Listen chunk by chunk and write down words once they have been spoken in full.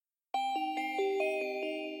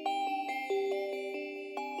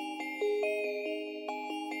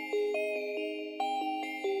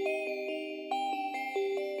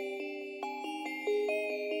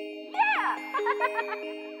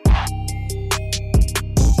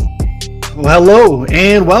Well, hello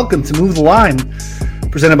and welcome to Move the Line,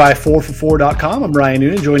 presented by 4for4.com. I'm Ryan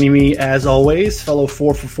Noonan. Joining me, as always, fellow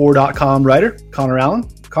 4for4.com writer, Connor Allen.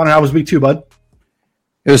 Connor, how was week 2, bud?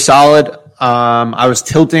 It was solid. I was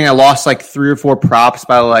tilting. I lost like 3 or 4 props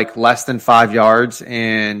by like less than 5 yards,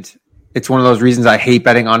 and it's one of those reasons I hate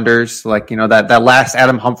betting unders. Like, you know, that last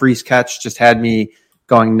Adam Humphries catch just had me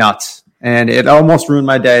going nuts, and it almost ruined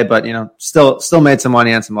my day. But you know, still made some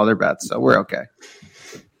money on some other bets, so we're okay.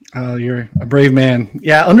 You're a brave man.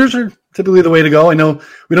 Yeah, unders are typically the way to go. I know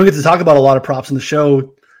we don't get to talk about a lot of props in the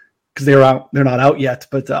show because they're not out yet,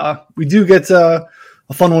 but we do get a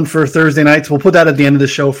fun one for Thursday nights. We'll put that at the end of the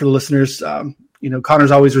show for the listeners.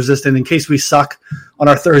 Connor's always resistant. In case we suck on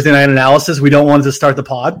our Thursday night analysis, we don't want to start the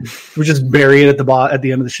pod. We just bury it at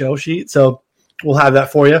the end of the show sheet. So we'll have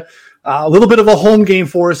that for you. A little bit of a home game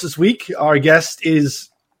for us this week. Our guest is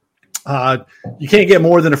you can't get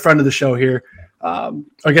more than a friend of the show here.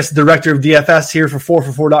 I guess the director of DFS here for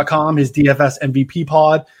 4for4.com, his DFS MVP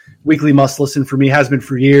pod, weekly must listen for me, has been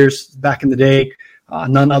for years, back in the day.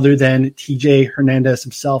 None other than TJ Hernandez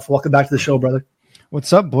himself. Welcome back to the show, brother.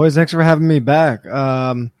 What's up, boys? Thanks for having me back.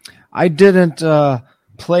 I didn't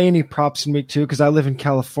play any props in week 2 because I live in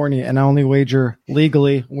California and I only wager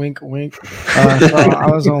legally. Wink, wink. So I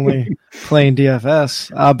was only playing DFS,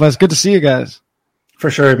 but it's good to see you guys. For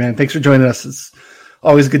sure, man. Thanks for joining us. It's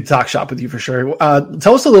always good to talk shop with you for sure.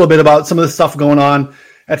 Tell us a little bit about some of the stuff going on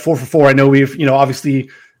at 4for4. I know we've, obviously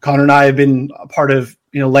Connor and I have been a part of,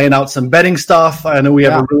 laying out some betting stuff. I know we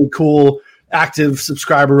have a really cool active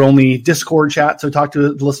subscriber only Discord chat. So talk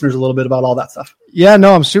to the listeners a little bit about all that stuff. Yeah,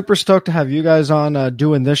 no, I'm super stoked to have you guys on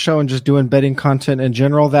doing this show and just doing betting content in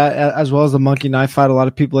general. That as well as the Monkey Knife Fight. A lot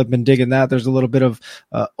of people have been digging that. There's a little bit of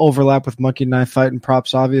overlap with Monkey Knife Fight and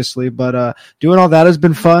props, obviously, but doing all that has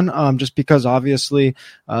been fun. Just because obviously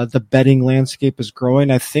the betting landscape is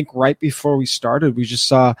growing. I think right before we started, we just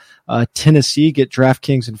saw Tennessee get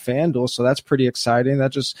DraftKings and FanDuel, so that's pretty exciting.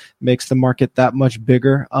 That just makes the market that much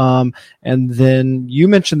bigger. And then you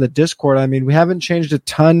mentioned the Discord. I mean, we haven't changed a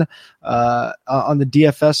ton on the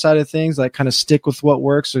DFS side of things, like kind of stick with what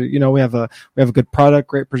works. So, we have a good product,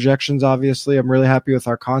 great projections. Obviously, I'm really happy with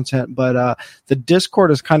our content, but the Discord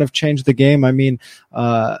has kind of changed the game. I mean,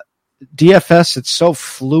 DFS, it's so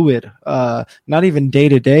fluid, not even day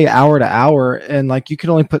to day, hour to hour. And like, you can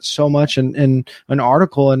only put so much in an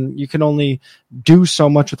article and you can only do so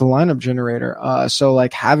much with the lineup generator. So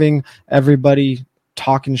like having everybody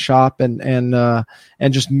talking shop and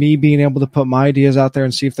just me being able to put my ideas out there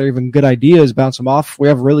and see if they're even good ideas, bounce them off. We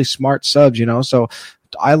have really smart subs, so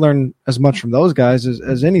I learn as much from those guys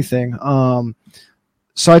as anything.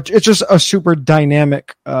 So it's just a super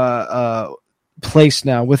dynamic place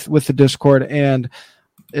now with the Discord, and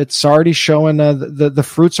it's already showing the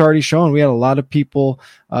fruit's already showing. We had a lot of people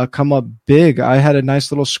come up big. I had a nice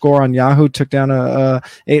little score on Yahoo, took down a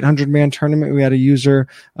 800-man tournament. We had a user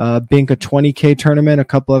bink a 20K tournament, a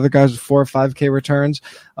couple other guys with 4 or 5K returns.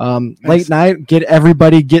 Nice. Late night, get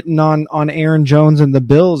everybody getting on Aaron Jones and the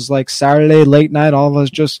Bills, like Saturday late night, all of us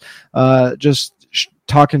just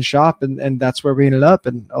talking shop, and that's where we ended up,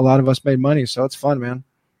 and a lot of us made money, so it's fun, man.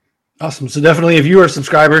 Awesome. So definitely, if you are a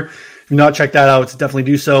subscriber, if you've not checked that out, definitely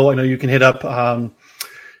do so. I know you can hit up, all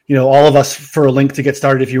of us for a link to get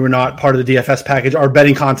started if you were not part of the DFS package. Our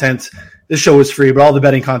betting content, this show is free, but all the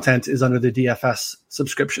betting content is under the DFS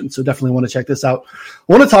subscription. So definitely want to check this out.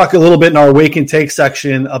 I want to talk a little bit in our Wake and Take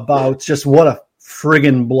section about just what a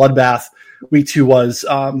friggin' bloodbath week 2 was.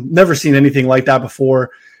 Never seen anything like that before.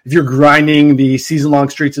 If you're grinding the season-long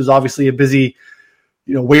streaks, it was obviously a busy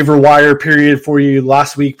waiver wire period for you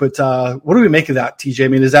last week, but what do we make of that, TJ? I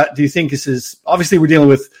mean, do you think this is, obviously we're dealing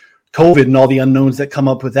with COVID and all the unknowns that come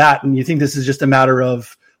up with that, and you think this is just a matter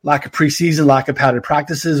of lack of preseason, lack of padded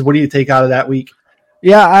practices? What do you take out of that week?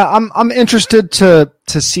 Yeah, I'm interested to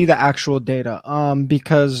see the actual data,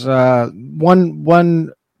 because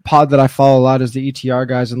one pod that I follow a lot is the ETR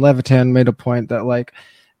guys, and Levitan made a point that like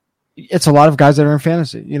it's a lot of guys that are in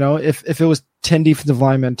fantasy. If it was 10 defensive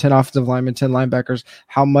linemen, 10 offensive linemen, 10 linebackers,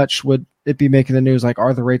 how much would it be making the news? Like,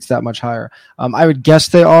 are the rates that much higher? I would guess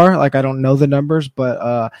they are. Like, I don't know the numbers,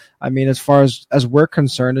 but I mean, as far as we're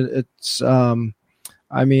concerned, it's I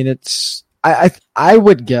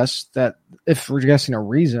would guess that if we're guessing a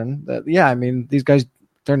reason that, I mean, these guys,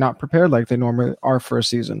 they're not prepared like they normally are for a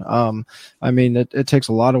season. I mean, it takes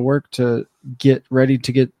a lot of work to get ready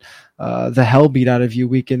to get the hell beat out of you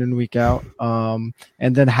week in and week out. And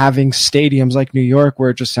then having stadiums like New York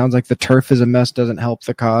where it just sounds like the turf is a mess doesn't help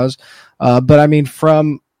the cause. But I mean,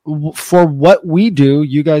 for what we do,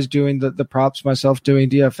 you guys doing the props, myself doing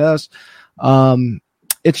DFS,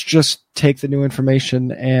 it's just take the new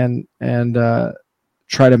information and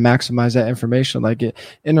try to maximize that information. Like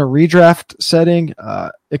in a redraft setting,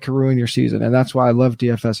 it can ruin your season. And that's why I love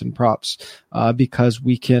DFS and props, because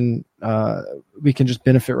we can just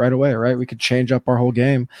benefit right away, right? We could change up our whole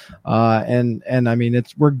game. And I mean,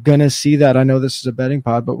 we're going to see that. I know this is a betting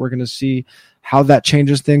pod, but we're going to see how that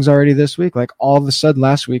changes things already this week. Like all of a sudden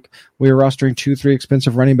last week, we were rostering 2-3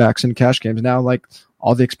 expensive running backs in cash games. Now, like,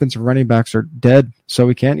 all the expensive running backs are dead, so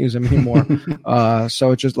we can't use them anymore. So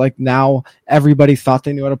it's just like now everybody thought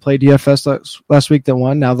they knew how to play DFS last week that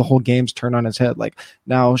won. Now the whole game's turned on its head. Like,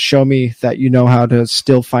 now show me that you know how to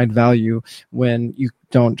still find value when you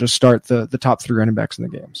don't just start the top 3 running backs in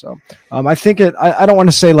the game. So I think I don't want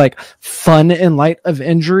to say like fun in light of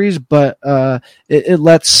injuries, but it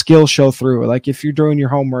lets skill show through. Like if you're doing your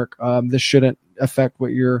homework, this shouldn't affect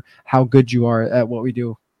how good you are at what we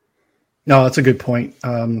do. No, that's a good point.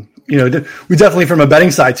 We definitely, from a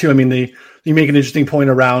betting side too. I mean, you make an interesting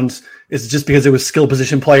point around, it's just because it was skill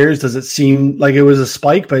position players, does it seem like it was a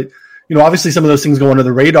spike? But, obviously some of those things go under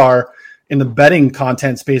the radar in the betting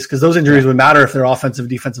content space, because those injuries would matter if they're offensive,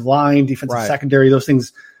 defensive line, defensive secondary. Those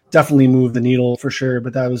things definitely move the needle for sure.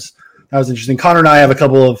 But that was interesting. Connor and I have a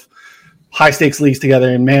couple of high stakes leagues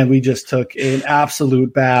together, and man, we just took an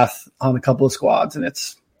absolute bath on a couple of squads, and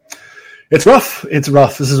it's rough. It's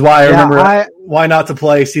rough. This is why I remember why not to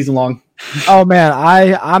play season long. Oh man,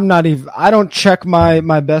 I'm not even. I don't check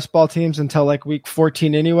my best ball teams until like week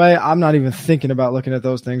 14 anyway. I'm not even thinking about looking at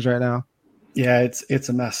those things right now. Yeah, it's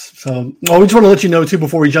a mess. So, we just want to let you know too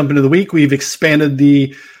before we jump into the week, we've expanded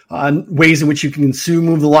the ways in which you can consume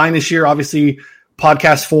Move the Line this year. Obviously,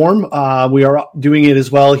 podcast form. We are doing it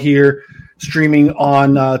as well here, streaming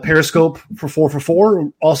on Periscope for 4for4.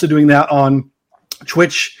 We're also doing that on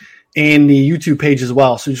Twitch and the YouTube page as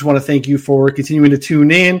well. So just want to thank you for continuing to tune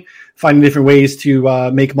in, finding different ways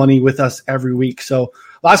to make money with us every week. So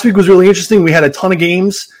last week was really interesting. We had a ton of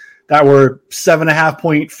games that were 7.5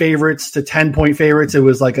 point favorites to 10 point favorites. It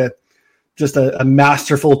was like just a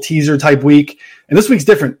masterful teaser type week. And this week's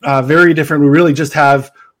different, very different. We really just have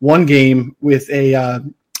one game with a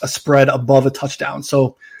spread above a touchdown.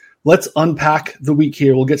 So let's unpack the week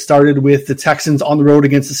here. We'll get started with the Texans on the road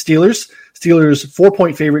against the Steelers. Steelers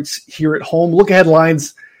 4-point favorites here at home. Look ahead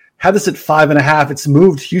lines had this at 5.5. It's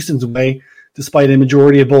moved Houston's way, despite a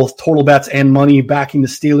majority of both total bets and money backing the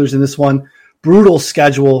Steelers in this one. Brutal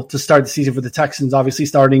schedule to start the season for the Texans, obviously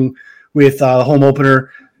starting with the home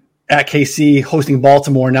opener at KC, hosting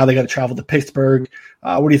Baltimore. Now they got to travel to Pittsburgh.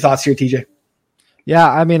 What are your thoughts here, TJ? Yeah,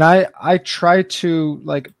 I mean, I try to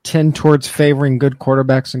like tend towards favoring good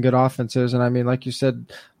quarterbacks and good offenses. And I mean, like you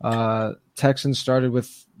said, Texans started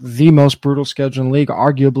with the most brutal schedule in the league.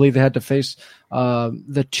 Arguably, they had to face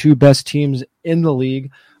the 2 best teams in the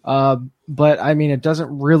league. But I mean, it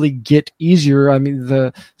doesn't really get easier. I mean,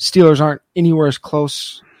 the Steelers aren't anywhere as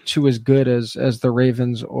close to as good as the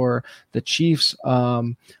Ravens or the Chiefs.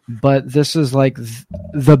 But this is like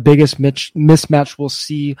the biggest mismatch we'll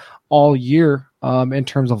see all year in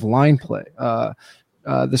terms of line play.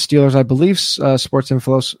 The Steelers, I believe, Sports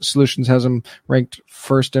Info Solutions has them ranked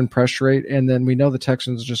first in pressure rate, and then we know the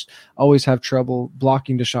Texans just always have trouble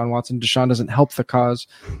blocking Deshaun Watson. Deshaun doesn't help the cause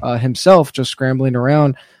himself, just scrambling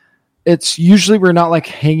around. It's usually we're not like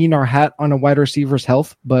hanging our hat on a wide receiver's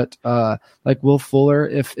health, but like Will Fuller,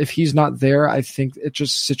 if he's not there, I think it's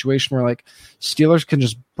just a situation where like Steelers can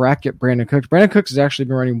just bracket Brandon Cooks. Brandon Cooks has actually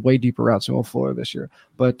been running way deeper routes than Will Fuller this year,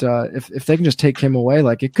 but if they can just take him away,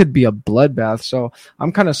 like it could be a bloodbath. So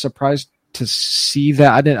I'm kind of surprised to see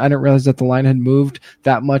that. I didn't realize that the line had moved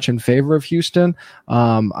that much in favor of Houston.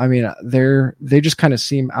 I mean, they just kind of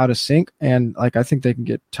seem out of sync, and like I think they can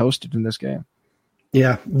get toasted in this game.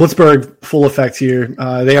 Yeah, Blitzburg full effect here.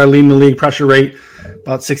 They are leading the league pressure rate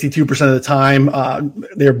about 62% of the time.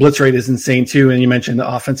 Their blitz rate is insane too. And you mentioned the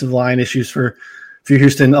offensive line issues for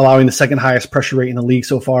Houston, allowing the second highest pressure rate in the league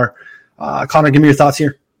so far. Connor, give me your thoughts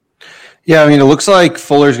here. Yeah, I mean, it looks like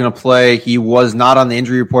Fuller's going to play. He was not on the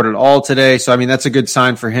injury report at all today. So, I mean, that's a good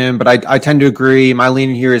sign for him. But I tend to agree. My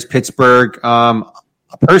leaning here is Pittsburgh.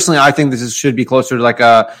 Personally, I think this should be closer to like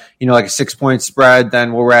a 6-point spread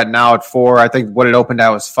than where we're at now at 4. I think what it opened at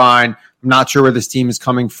was fine. I'm not sure where this team is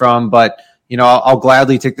coming from, but I'll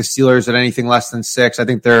gladly take the Steelers at anything less than 6. I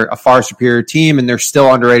think they're a far superior team, and they're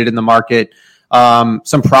still underrated in the market.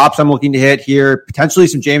 Some props I'm looking to hit here, potentially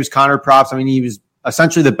some James Conner props. I mean, he was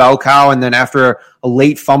essentially the bell cow, and then after a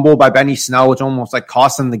late fumble by Benny Snell, which almost like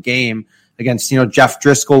cost them the game against Jeff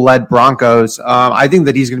Driscoll-led Broncos, I think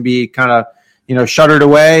that he's going to be kind of shuttered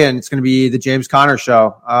away, and it's going to be the James Conner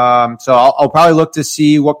show. So I'll probably look to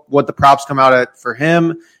see what the props come out at for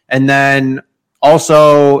him. And then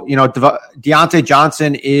also, Deontay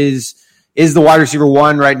Johnson is the wide receiver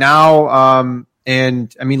one right now.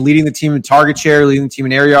 And I mean, leading the team in target share, leading the team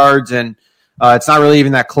in air yards, and it's not really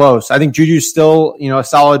even that close. I think Juju's still, a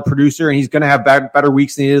solid producer, and he's going to have better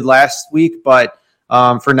weeks than he did last week. But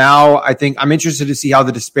for now, I think I'm interested to see how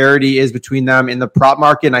the disparity is between them in the prop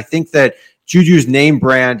market. And I think that Juju's name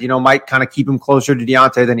brand, might kind of keep him closer to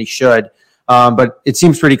Deontay than he should. But it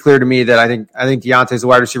seems pretty clear to me that I think Deontay's the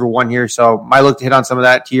wide receiver one here. So my look to hit on some of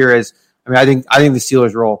that tier is, I think the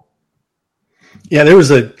Steelers roll. Yeah, there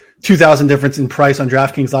was a 2,000 difference in price on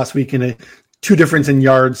DraftKings last week and a 2 difference in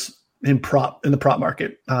yards in the prop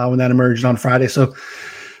market when that emerged on Friday. So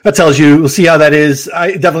that tells you, we'll see how that is.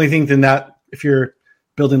 I definitely think that if you're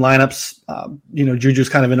building lineups, Juju's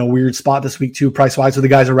kind of in a weird spot this week too, price wise, with the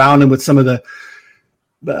guys around him, with some of the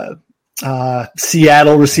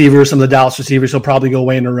Seattle receivers, some of the Dallas receivers, he'll probably go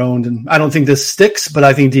away in a round. And I don't think this sticks, but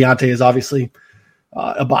I think Deontay is obviously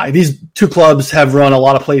a buy. These two clubs have run a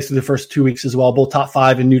lot of plays through the first 2 weeks as well, both top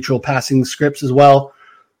 5 in neutral passing scripts as well.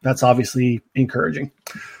 That's obviously encouraging.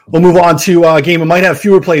 We'll move on to a game that might have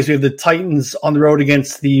fewer plays. We have the Titans on the road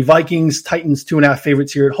against the Vikings. Titans 2.5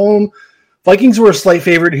 favorites here at home. Vikings were a slight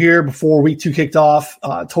favorite here before week 2 kicked off.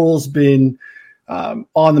 Total's been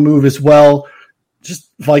on the move as well. Just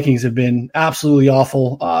Vikings have been absolutely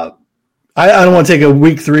awful. I don't want to take a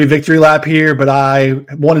week 3 victory lap here, but I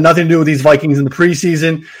wanted nothing to do with these Vikings in the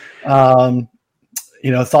preseason.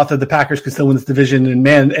 Thought that the Packers could still win this division, and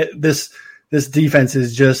man, this defense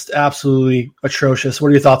is just absolutely atrocious. What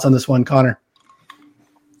are your thoughts on this one, Connor?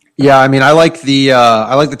 Yeah, I mean, I like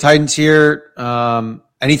the Titans here.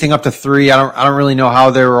 Anything up to 3, I don't really know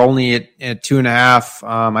how they were only at 2.5.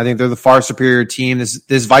 I think they're the far superior team.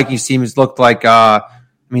 This Vikings team has looked like,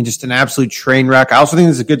 just an absolute train wreck. I also think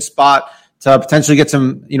this is a good spot to potentially get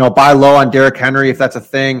some, buy low on Derrick Henry if that's a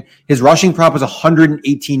thing. His rushing prop was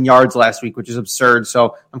 118 yards last week, which is absurd.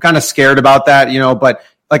 So I'm kind of scared about that, but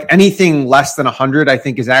like anything less than 100, I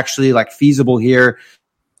think is actually like feasible here.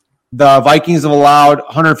 The Vikings have allowed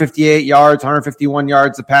 158 yards, 151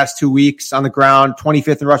 yards the past 2 weeks on the ground,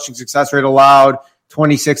 25th in rushing success rate allowed,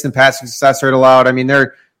 26th in passing success rate allowed. I mean,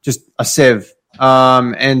 they're just a sieve.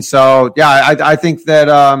 And so, yeah, I think that,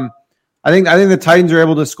 I think the Titans are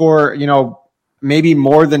able to score, maybe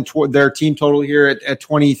more than their team total here at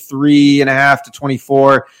 23.5 to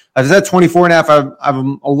 24. If it's at 24.5,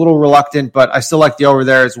 I'm a little reluctant, but I still like the over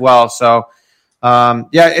there as well. So,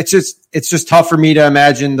 it's just tough for me to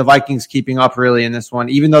imagine the Vikings keeping up really in this one,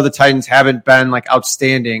 even though the Titans haven't been like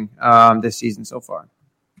outstanding, this season so far.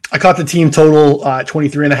 I caught the team total,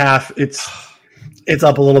 23.5. It's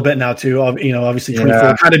up a little bit now too. Obviously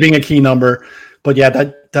 24 kind of being a key number, but yeah,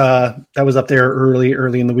 that was up there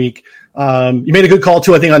early in the week. You made a good call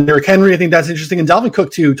too, I think, on Derrick Henry. I think that's interesting. And Dalvin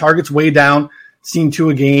Cook too, targets way down, seeing 2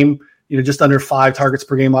 a game, just under 5 targets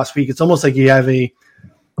per game last week. It's almost like you have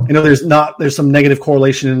there's some negative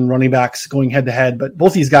correlation in running backs going head to head, but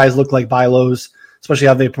both these guys look like buy lows, especially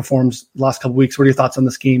how they performed the last couple of weeks. What are your thoughts on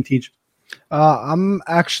this game, Teach? I'm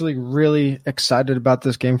actually really excited about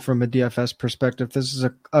this game from a DFS perspective. This is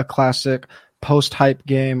a classic post-hype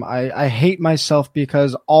game. I hate myself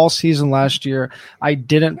because all season last year I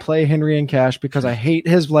didn't play Henry in cash because I hate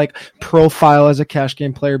his profile as a cash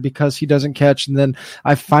game player because he doesn't catch. And then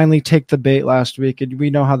I finally take the bait last week, and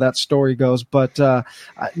we know how that story goes. But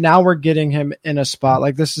now we're getting him in a spot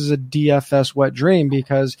like this is a DFS wet dream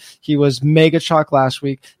because he was mega chalk last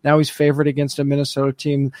week. Now he's favored against a Minnesota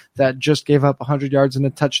team that just gave up 100 yards and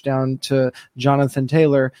a touchdown to Jonathan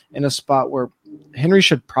Taylor in a spot where Henry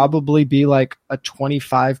should probably be like a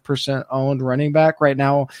 25% owned running back right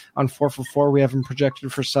now. On 4for4, we have him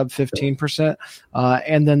projected for sub 15%.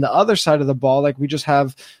 And then the other side of the ball, we just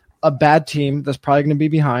have a bad team that's probably going to be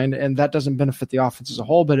behind, and that doesn't benefit the offense as a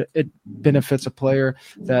whole, but it benefits a player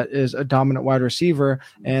that is a dominant wide receiver.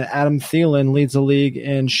 And Adam Thielen leads the league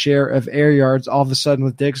in share of air yards. All of a sudden,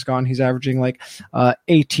 with Diggs gone, he's averaging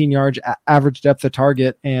 18 yards average depth of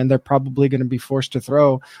target, and they're probably going to be forced to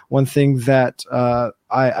throw. One thing that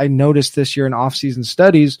I noticed this year in off-season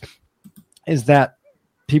studies is that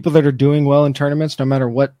people that are doing well in tournaments, no matter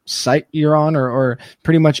what site you're on or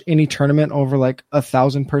pretty much any tournament over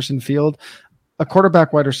 1,000-person field, a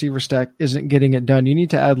quarterback wide receiver stack isn't getting it done. You need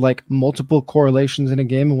to add multiple correlations in a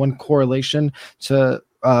game and one correlation to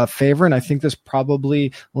favor. And I think this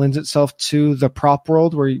probably lends itself to the prop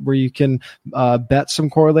world where you can bet some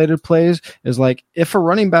correlated plays is if a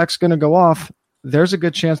running back's going to go off, there's a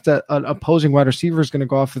good chance that an opposing wide receiver is going to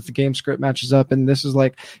go off if the game script matches up. And this is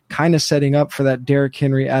kind of setting up for that Derrick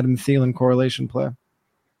Henry, Adam Thielen correlation play.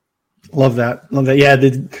 Love that. Yeah.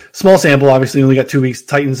 The small sample, obviously only got 2 weeks.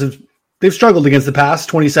 Titans have they've struggled against the pass,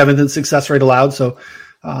 27th in success rate allowed. So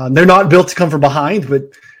they're not built to come from behind, but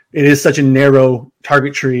it is such a narrow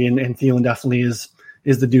target tree, and Thielen definitely is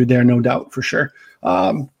the dude there, no doubt, for sure.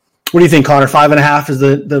 What do you think, Connor? 5.5 is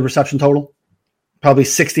the reception total? Probably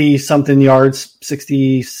 60-something yards,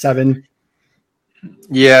 67.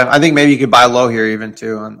 Yeah, I think maybe you could buy low here even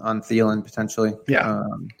too on Thielen potentially. Yeah.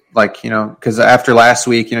 Because after last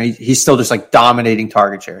week, he's still just like dominating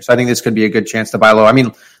target share. So I think this could be a good chance to buy low. I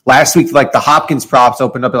mean, last week, like the Hopkins props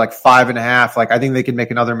opened up at like 5.5. Like I think they could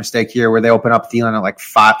make another mistake here where they open up Thielen at like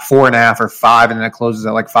 4.5 or 5, and then it closes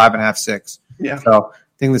at like 5.5, 6. Yeah. So I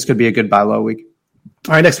think this could be a good buy low week.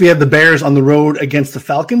 All right, next we have the Bears on the road against the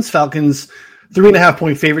Falcons. Falcons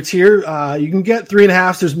 3.5-point favorites here. You can get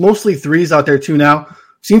 3.5. There's mostly 3s out there too now.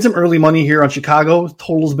 Seen some early money here on Chicago.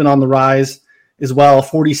 Total's been on the rise as well.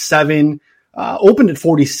 47, opened at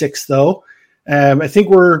 46 though. I think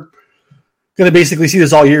we're going to basically see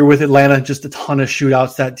this all year with Atlanta. Just a ton of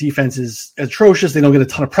shootouts. That defense is atrocious. They don't get a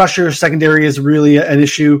ton of pressure. Secondary is really an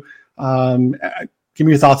issue. Give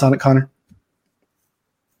me your thoughts on it, Connor.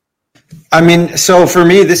 I mean, so for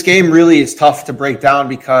me, this game really is tough to break down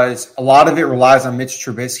because a lot of it relies on Mitch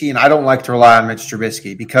Trubisky, and I don't like to rely on Mitch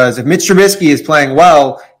Trubisky because if Mitch Trubisky is playing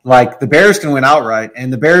well, like the Bears can win outright,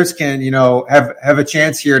 and the Bears can, have a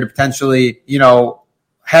chance here to potentially,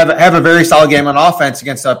 have a very solid game on offense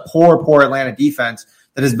against a poor Atlanta defense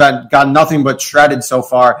that has gotten nothing but shredded so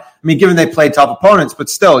far. I mean, given they played tough opponents, but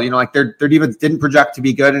still, their defense didn't project to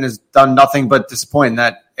be good and has done nothing but disappoint in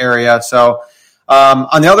that area. So.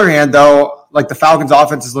 On the other hand, though, like the Falcons'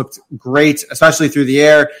 offense has looked great, especially through the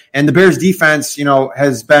air, and the Bears' defense,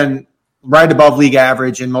 has been right above league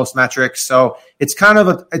average in most metrics. So it's kind of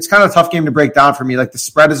a tough game to break down for me. Like the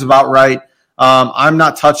spread is about right. I'm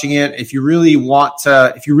not touching it. If you really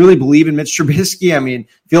believe in Mitch Trubisky, I mean,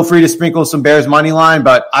 feel free to sprinkle some Bears money line,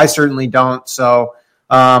 but I certainly don't. So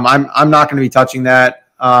I'm not going to be touching that.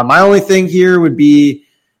 My only thing here would be,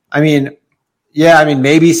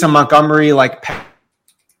 maybe some Montgomery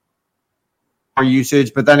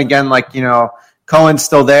usage, but then again, Cohen's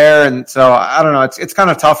still there, and so I don't know. It's kind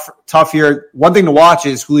of tough here. One thing to watch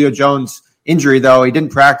is Julio Jones' injury, though. He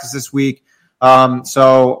didn't practice this week,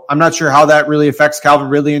 so I'm not sure how that really affects Calvin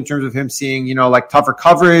Ridley in terms of him seeing tougher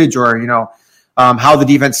coverage or how the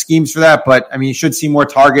defense schemes for that. But I mean, you should see more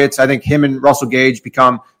targets. I think him and Russell Gage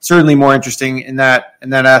become certainly more interesting in that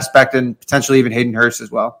aspect, and potentially even Hayden Hurst as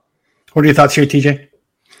well. What are your thoughts here, TJ?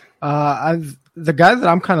 The guy that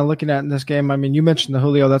I'm kind of looking at in this game, I mean, you mentioned the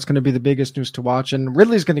Julio. That's going to be the biggest news to watch. And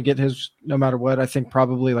Ridley's going to get his no matter what. I think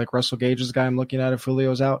probably like Russell Gage is the guy I'm looking at if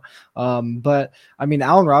Julio's out. But, I mean,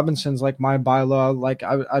 Allen Robinson's like my buy low. Like,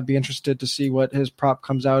 I'd be interested to see what his prop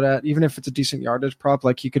comes out at. Even if it's a decent yardage prop,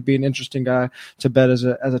 like he could be an interesting guy to bet as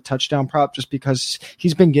a touchdown prop just because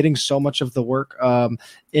he's been getting so much of the work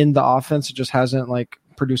in the offense. It just hasn't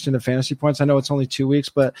produced into fantasy points. I know it's only 2 weeks,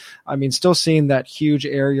 but I mean, still seeing that huge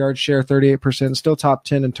air yard share, 38%, still top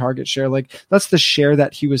 10 in target share. Like that's the share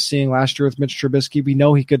that he was seeing last year with Mitch Trubisky. We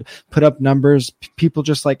know he could put up numbers. People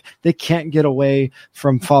just they can't get away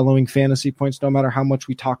from following fantasy points, no matter how much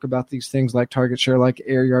we talk about these things like target share, like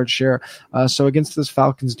air yard share. So against this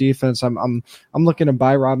Falcons defense, I'm looking to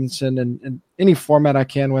buy Robinson in any format I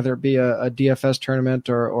can, whether it be a DFS tournament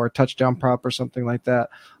or a touchdown prop or something like that.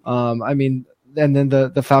 And then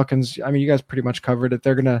the Falcons, I mean, you guys pretty much covered it.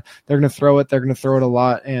 They're gonna throw it. They're gonna throw it a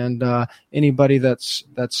lot. And anybody that's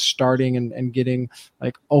starting and getting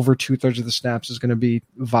over 2/3 of the snaps is gonna be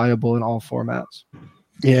viable in all formats.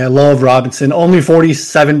 Yeah, I love Robinson. Only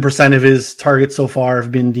 47% of his targets so far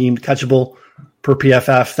have been deemed catchable per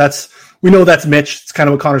PFF. We know that's Mitch. It's kind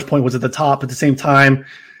of what Connor's point was at the top. At the same time,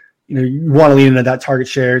 you want to lean into that target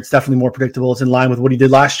share. It's definitely more predictable. It's in line with what he did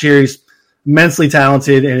last year. He's immensely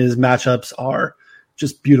talented, and his matchups are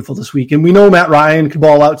just beautiful this week. And we know Matt Ryan can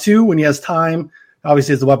ball out too when he has time.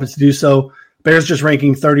 Obviously, has the weapons to do so. Bears just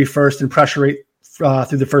ranking 31st in pressure rate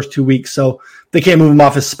through the first 2 weeks, so they can't move him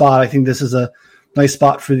off his spot. I think this is a nice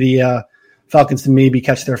spot for the Falcons to maybe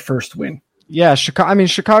catch their first win. Yeah,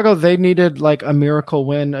 Chicago, they needed a miracle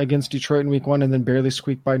win against Detroit in week 1 and then barely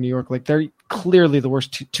squeaked by New York. They're clearly the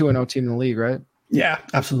worst 2-0 team in the league, right? Yeah,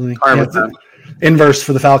 absolutely. Yeah, inverse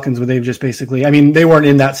for the Falcons, where they've just basically, they weren't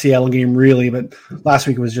in that Seattle game really, but last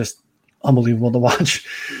week was just unbelievable to watch.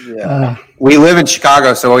 Yeah. We live in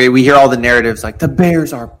Chicago, so we hear all the narratives the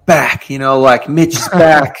Bears are back, Mitch is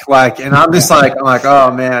back, and I'm just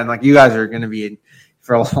oh man, you guys are going to be in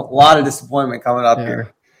for a lot of disappointment coming up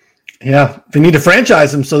here. Yeah, they need to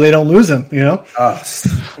franchise him so they don't lose him. Oh.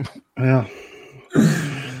 Yeah.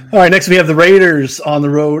 All right, next we have the Raiders on the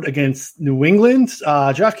road against New England.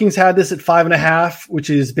 DraftKings had this at 5.5, which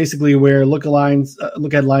is basically where look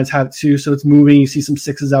ahead lines have it too. So it's moving. You see some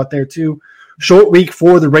 6s out there too. Short week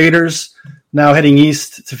for the Raiders. Now heading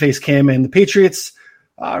east to face Cam and the Patriots.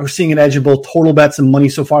 We're seeing an edge in both total bets and money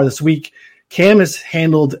so far this week. Cam has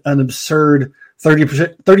handled an absurd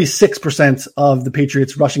 36% of the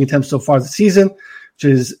Patriots' rushing attempts so far this season, which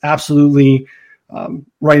is absolutely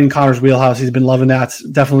right in Connor's wheelhouse. He's been loving that.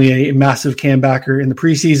 Definitely a massive Cam backer in the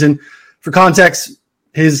preseason. For context,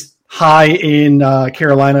 his high in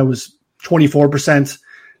Carolina was 24%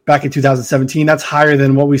 back in 2017. That's higher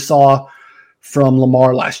than what we saw from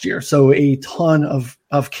Lamar last year. So a ton of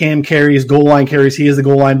Cam carries, goal line carries. He is the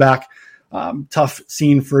goal line back. Tough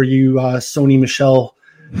scene for you Sony Michel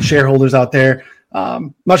shareholders out there.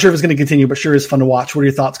 Not sure if it's going to continue, but sure is fun to watch. What are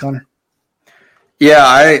your thoughts, Connor?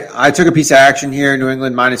 Yeah, I took a piece of action here. New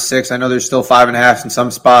England -6. I know there's still 5.5 in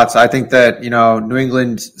some spots. I think that, New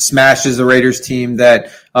England smashes the Raiders team that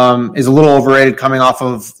is a little overrated coming off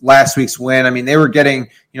of last week's win. I mean, they were getting,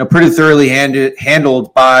 pretty thoroughly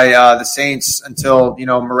handled by the Saints until,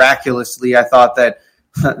 miraculously, I thought that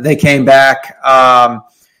they came back.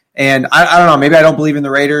 And I don't know, maybe I don't believe in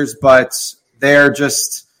the Raiders, but they're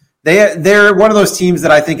just they're one of those teams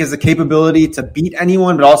that I think has the capability to beat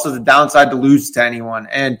anyone, but also the downside to lose to anyone.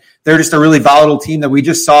 And they're just a really volatile team that we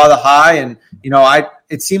just saw the high. And,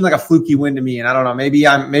 it seemed like a fluky win to me. And I don't know, maybe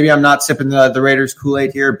I'm not sipping the Raiders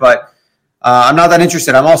Kool-Aid here, but I'm not that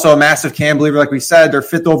interested. I'm also a massive Cam believer. Like we said, they're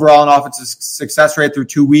 5th overall in offensive success rate through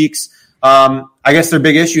 2 weeks. I guess their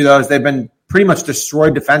big issue though, is they've been pretty much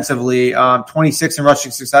destroyed defensively. 26 in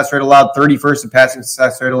rushing success rate allowed, 31st in passing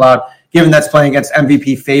success rate allowed, given that's playing against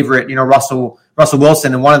MVP favorite, Russell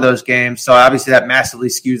Wilson in one of those games. So obviously that massively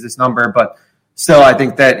skews this number. But still, I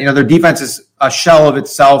think that, their defense is a shell of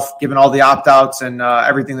itself, given all the opt-outs and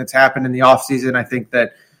everything that's happened in the offseason. I think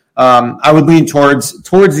that I would lean towards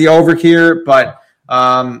the over here. But,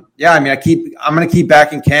 I'm going to keep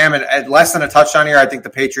backing Cam. At less than a touchdown here, I think the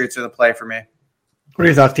Patriots are the play for me. What are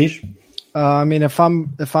your thoughts, Tish?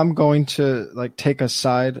 If I'm going to take a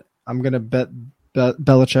side, I'm going to bet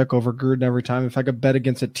Belichick over Gruden every time. If I could bet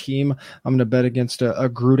against a team, I'm going to bet against a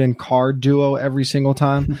Gruden Carr duo every single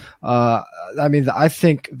time. I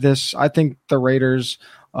think the Raiders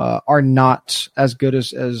are not as good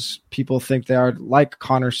as people think they are. Like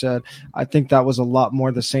Connor said, I think that was a lot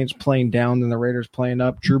more the Saints playing down than the Raiders playing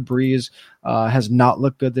up. Drew Brees has not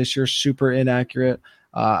looked good this year. Super inaccurate.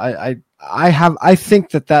 I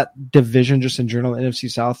think that division just in general, the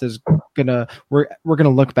NFC South is we're gonna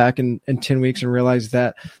look back in 10 weeks and realize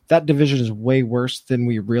that division is way worse than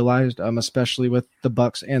we realized, especially with the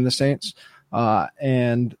Bucs and the Saints.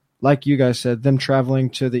 And like you guys said, them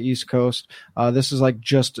traveling to the East Coast, this is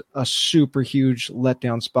just a super huge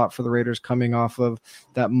letdown spot for the Raiders coming off of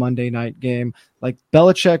that Monday night game.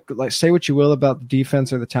 Belichick, say what you will about the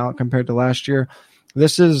defense or the talent compared to last year,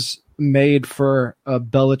 this is made for a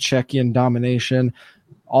Belichickian domination.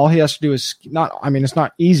 All he has to do is it's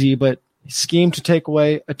not easy, but scheme to take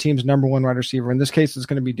away a team's number one wide receiver. In this case, it's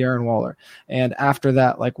going to be Darren Waller. And after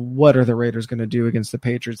that, what are the Raiders going to do against the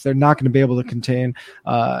Patriots? They're not going to be able to contain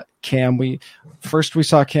Cam. We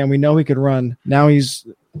saw Cam. We know he could run. Now he's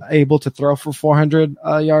able to throw for 400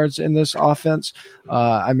 yards in this offense.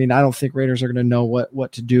 I don't think Raiders are going to know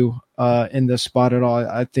what to do in this spot at all.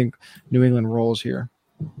 I think New England rolls here.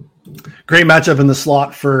 Great matchup in the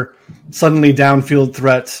slot for suddenly downfield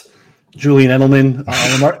threat Julian Edelman.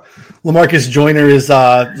 Lamarcus Joyner is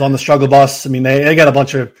on the struggle bus. They got a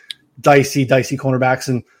bunch of dicey cornerbacks,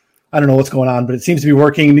 and I don't know what's going on, but it seems to be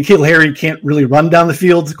working. N'Keal Harry can't really run down the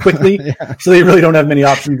field quickly, so they really don't have many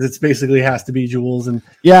options. It's basically has to be Jules. And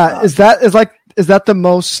is that the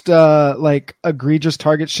most egregious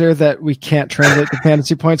target share that we can't translate to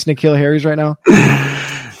fantasy points? N'Keal Harry's right now.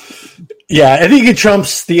 Yeah, I think it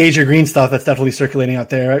trumps the AJ Green stuff that's definitely circulating out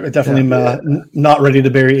there. I definitely not ready to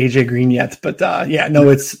bury AJ Green yet, but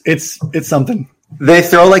it's something. They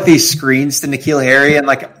throw these screens to N'Keal Harry, and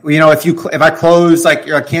if I close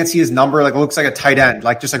I can't see his number, it looks like a tight end,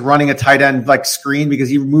 just running a tight end screen because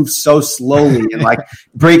he moves so slowly and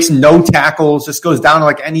breaks no tackles, just goes down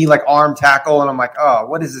to any arm tackle, and I'm oh,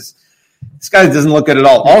 what is this? This guy doesn't look good at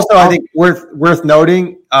all. Also, I think worth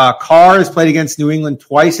noting, Carr has played against New England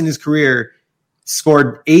twice in his career,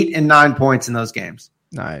 scored 8 and 9 points in those games.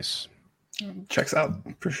 Nice. Checks out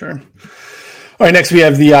for sure. All right, next we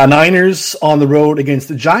have the Niners on the road against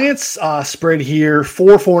the Giants. Spread here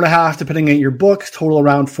 4.5, depending on your book. Total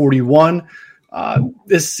around 41.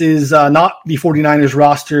 This is not the 49ers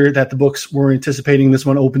roster that the books were anticipating. This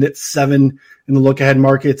one opened at 7 in the look-ahead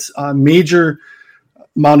markets. Major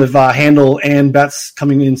amount of handle and bets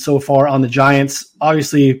coming in so far on the Giants.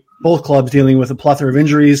 Obviously, both clubs dealing with a plethora of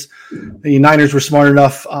injuries. The Niners were smart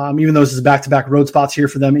enough, even though this is back-to-back road spots here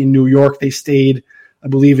for them in New York. They stayed, I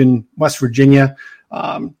believe, in West Virginia.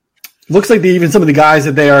 Looks like even some of the guys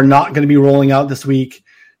that they are not going to be rolling out this week,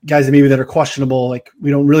 guys that maybe that are questionable, like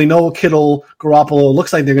we don't really know, Kittle, Garoppolo,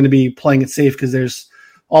 looks like they're going to be playing it safe because there's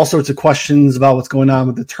all sorts of questions about what's going on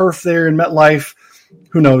with the turf there in MetLife.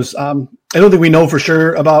 Who knows? I don't think we know for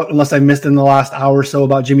sure about, unless I missed in the last hour or so,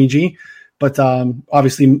 about Jimmy G. But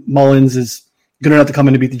obviously Mullins is going to have to come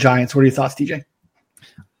in to beat the Giants. What are your thoughts, TJ?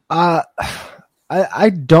 I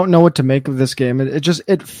don't know what to make of this game.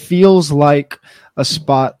 It feels like a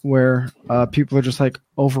spot where people are just like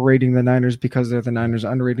overrating the Niners because they're the Niners,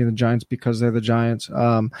 underrating the Giants because they're the Giants.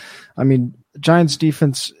 I mean, Giants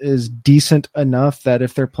defense is decent enough that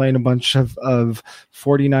if they're playing a bunch of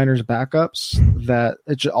 49ers backups, that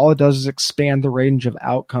all it does is expand the range of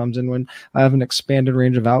outcomes. And when I have an expanded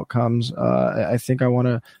range of outcomes, I think I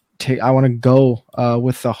want to go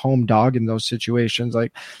with the home dog in those situations.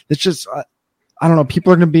 Like it's just, I don't know.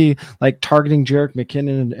 People are going to be like targeting Jerick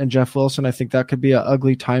McKinnon and Jeff Wilson. I think that could be an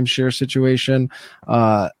ugly timeshare situation.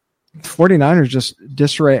 49ers just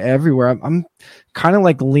disarray everywhere. I'm kind of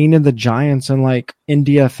like leaning the Giants and like in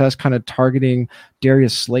DFS kind of targeting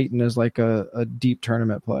Darius Slayton as like a deep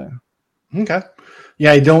tournament play. Okay.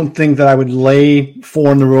 Yeah, I don't think that I would lay 4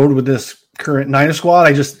 on the road with this current Niners squad.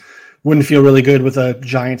 I just wouldn't feel really good with a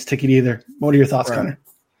Giants ticket either. What are your thoughts, Connor?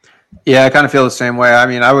 Yeah, I kind of feel the same way. I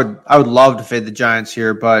mean, I would love to fade the Giants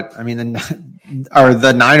here, but I mean,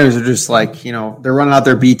 the Niners are just like, they're running out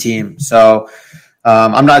their B team. So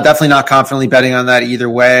I'm definitely not confidently betting on that either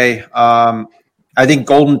way. I think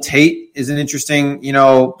Golden Tate is an interesting,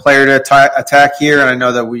 player to attack here. And I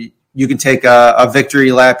know that you can take a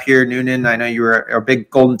victory lap here, Noonan. I know you were a big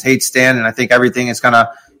Golden Tate stan, and I think everything is kind of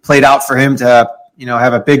played out for him to,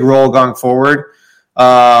 have a big role going forward.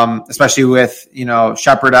 Especially with,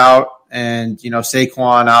 Shepard out and,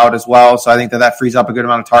 Saquon out as well. So I think that frees up a good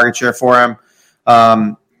amount of target share for him.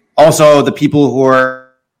 Also the people who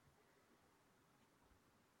are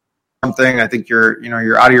something, I think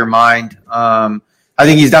you're out of your mind. I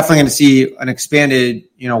think he's definitely going to see an expanded,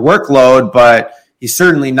 workload, but he's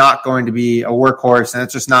certainly not going to be a workhorse. And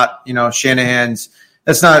it's just not,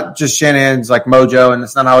 that's not just Shanahan's like mojo, and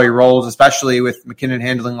that's not how he rolls, especially with McKinnon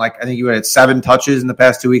handling I think he had 7 touches in the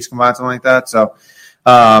past 2 weeks combined, something like that. So,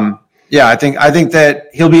 I think that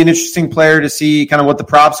he'll be an interesting player to see kind of what the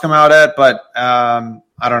props come out at, but I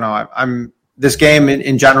don't know. This game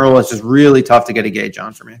in general is just really tough to get a gauge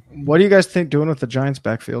on for me. What do you guys think doing with the Giants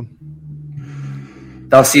backfield?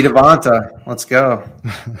 Dalcy Devonta, let's go.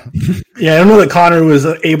 Yeah, I don't know that Connor was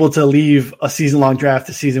able to leave a season-long draft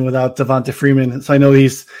this season without Devonta Freeman, so I know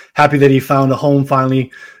he's happy that he found a home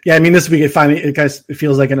finally. Yeah, I mean, this week it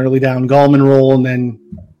feels like an early down Gallman role and then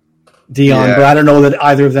Dion, but I don't know that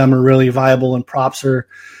either of them are really viable in props or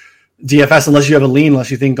DFS unless you have a lean,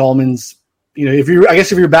 unless you think Gallman's, if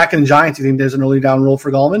you're back in the Giants, you think there's an early down role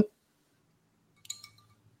for Gallman?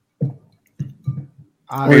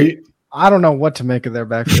 I don't know what to make of their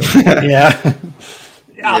backfield. Yeah.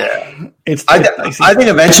 I think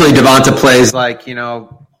eventually Devonta plays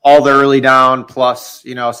all the early down plus,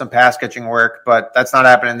 some pass catching work, but that's not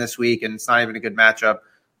happening this week, and it's not even a good matchup.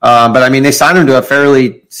 But I mean, they signed him to a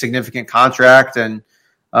fairly significant contract, and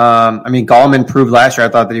Gallman proved last year, I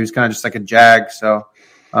thought that he was kind of just like a jag. So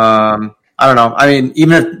I don't know. I mean,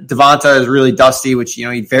 even if Devonta is really dusty, which,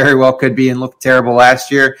 he very well could be and looked terrible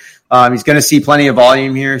last year, he's going to see plenty of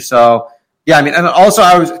volume here. So, yeah, I mean, and also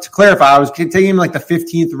to clarify, I was taking him the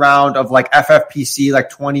 15th round of FFPC,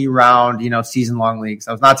 20 round, season long leagues.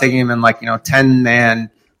 I was not taking him in 10-man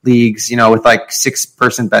leagues, with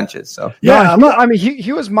 6-person benches. So, yeah,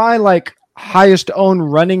 he was my highest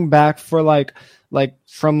owned running back for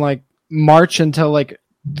from March until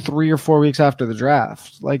 3 or 4 weeks after the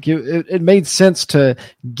draft. It made sense to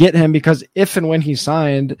get him because if and when he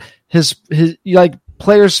signed, his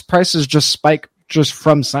players' prices just spike just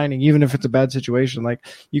from signing, even if it's a bad situation.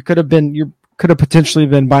 You could have potentially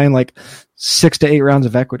been buying 6 to 8 rounds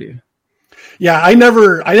of equity. Yeah, I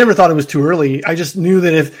never thought it was too early. I just knew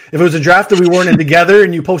that if it was a draft that we weren't in together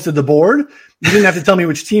and you posted the board, you didn't have to tell me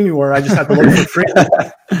which team you were. I just had to look for free.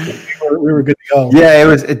 We were good to go. Yeah, it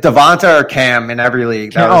was Devonta or Cam in every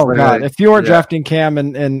league. God! If you are drafting Cam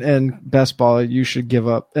in best ball, you should give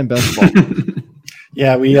up in best ball.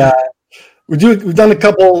 Yeah, we've done a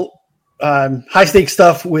couple high stakes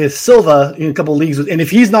stuff with Silva in a couple of leagues, and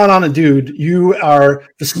if he's not on a dude, you are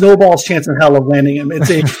the snowball's chance in hell of landing him.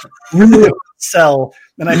 It's a really sell,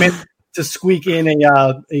 and I meant to squeak in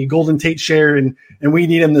a Golden Tate share, and we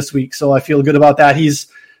need him this week. So I feel good about that. He's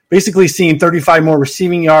basically seen 35 more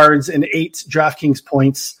receiving yards and 8 DraftKings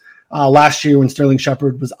points last year when Sterling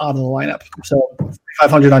Shepard was out of the lineup. So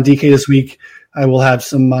 500 on DK this week. I will have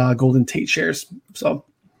some Golden Tate shares. So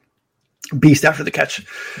beast after the catch.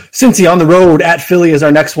 Cincy on the road at Philly is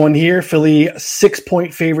our next one here. Philly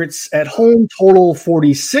 6-point favorites at home, total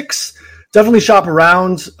 46. Definitely shop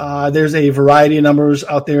around. There's a variety of numbers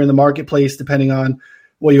out there in the marketplace depending on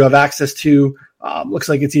what you have access to. Looks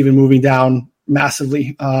like it's even moving down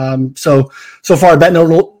massively. So far, bet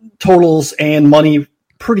totals and money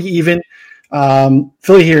pretty even.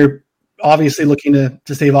 Philly here, obviously looking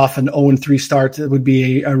to stave off an 0-3 start. It would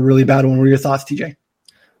be a really bad one. What are your thoughts, TJ?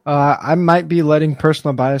 I might be letting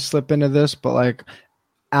personal bias slip into this, but like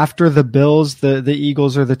after the Bills, the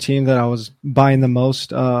Eagles are the team that I was buying the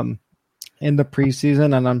most in the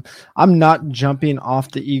preseason, and I'm not jumping off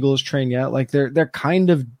the Eagles train yet. Like they're kind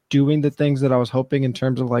of doing the things that I was hoping in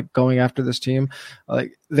terms of like going after this team.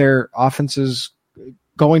 Like their offense is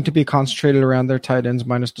going to be concentrated around their tight ends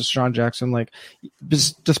minus Deshaun Jackson. Like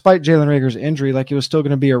despite Jalen Reagor's injury, like it was still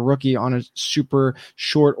going to be a rookie on a super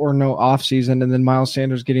short or no off season. And then Miles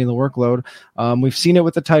Sanders getting the workload. We've seen it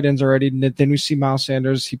with the tight ends already. Then we see Miles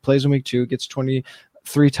Sanders. He plays in week 2, gets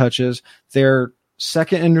 23 touches. They're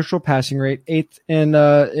second in neutral passing rate, 8th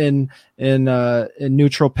in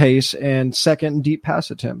neutral pace, and second in deep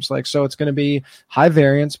pass attempts. Like, so it's going to be high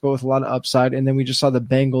variance, but with a lot of upside. And then we just saw the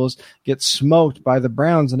Bengals get smoked by the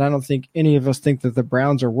Browns. And I don't think any of us think that the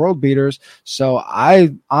Browns are world beaters. So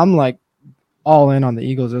I'm like all in on the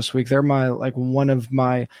Eagles this week. They're one of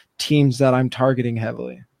my teams that I'm targeting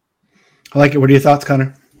heavily. I like it. What are your thoughts,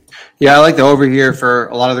 Connor? Yeah, I like the over here for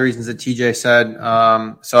a lot of the reasons that TJ said.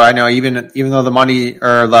 So I know even though the money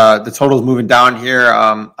or the total is moving down here,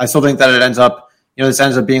 I still think that it ends up, this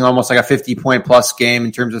ends up being almost like a 50-point plus game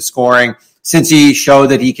in terms of scoring. Since he showed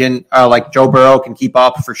that he can, like Joe Burrow can keep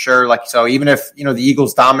up for sure. Like, so even if, the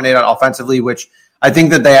Eagles dominate on offensively, which I think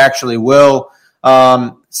that they actually will,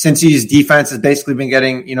 since his defense has basically been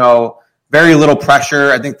getting, very little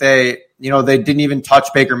pressure. I think they didn't even touch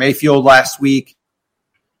Baker Mayfield last week.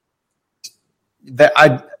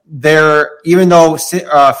 Even though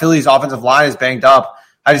Philly's offensive line is banged up,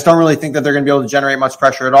 I just don't really think that they're going to be able to generate much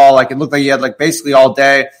pressure at all. Like it looked like he had like basically all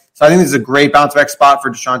day. So I think this is a great bounce back spot for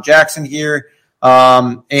Deshaun Jackson here.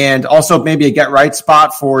 And also maybe a get right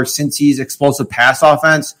spot for Cincy's explosive pass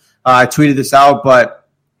offense. I tweeted this out, but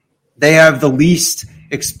they have the least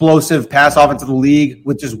explosive pass offense of the league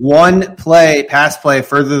with just one pass play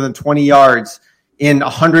further than 20 yards in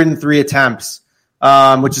 103 attempts.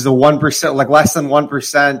 Which is a 1%, like less than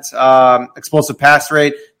 1% explosive pass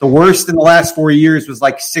rate. The worst in the last 4 years was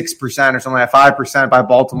like 6% or something like 5% by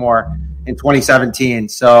Baltimore in 2017.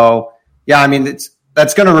 So yeah, I mean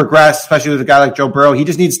that's going to regress, especially with a guy like Joe Burrow. He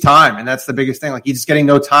just needs time, and that's the biggest thing. Like he's just getting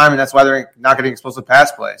no time, and that's why they're not getting explosive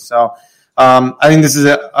pass plays. So I think this is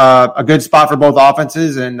a good spot for both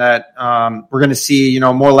offenses, and that we're going to see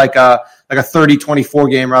more like a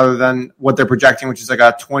 30-24 game rather than what they're projecting, which is like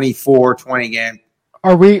a 24-20 game.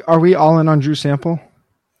 Are we all in on Drew Sample?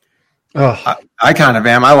 Oh, I kind of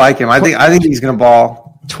am. I like him. I think he's going to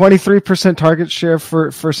ball. 23% target share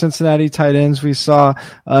for Cincinnati tight ends. We saw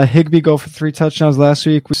Higbee go for 3 touchdowns last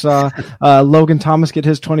week. We saw Logan Thomas get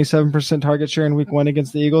his 27% target share in week 1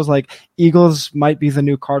 against the Eagles. Like Eagles might be the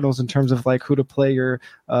new Cardinals in terms of like who to play your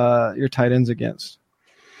tight ends against.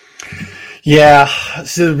 Yeah,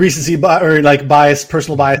 so recency bias,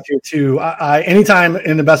 personal bias here too. I anytime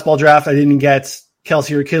in the best ball draft I didn't get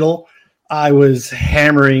Kelsey or Kittle, I was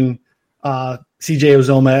hammering CJ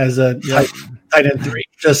Uzomah as a tight end 3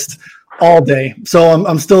 just all day. So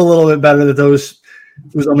I'm still a little bit better that those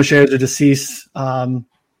Uzomah shares are deceased.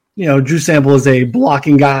 Drew Sample is a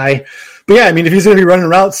blocking guy. But yeah, I mean, if he's going to be running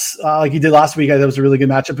routes like he did last week, that was a really good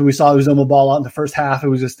matchup. And we saw Uzomah ball out in the first half. It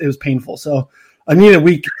was painful. So I need a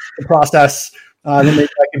week to process. Then maybe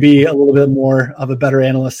I could be a little bit more of a better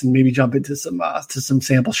analyst and maybe jump into some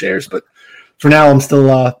sample shares. But for now, I'm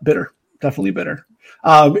still bitter, definitely bitter.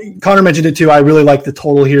 Connor mentioned it too. I really like the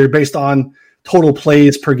total here based on total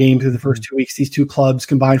plays per game through the first 2 weeks. These two clubs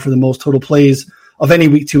combined for the most total plays of any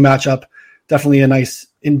week 2 matchup. Definitely a nice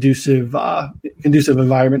conducive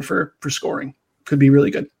environment for scoring. Could be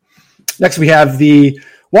really good. Next, we have the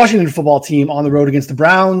Washington football team on the road against the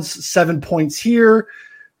Browns. 7 points here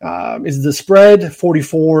is the spread.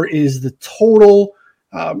 44 is the total.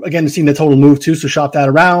 Again, seeing the total move too, so shop that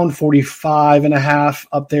around. 45.5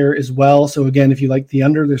 up there as well. So again, if you like the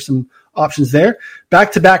under, there's some options there.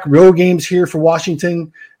 Back-to-back road games here for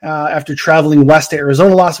Washington after traveling west to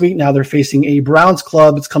Arizona last week. Now they're facing a Browns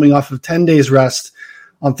club. It's coming off of 10 days rest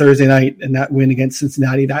on Thursday night, and that win against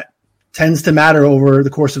Cincinnati. That tends to matter over the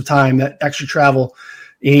course of time, that extra travel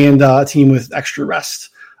and a team with extra rest.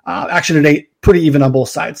 Action today, pretty even on both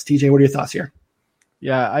sides. TJ, what are your thoughts here?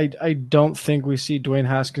 Yeah, I don't think we see Dwayne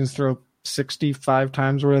Haskins throw 65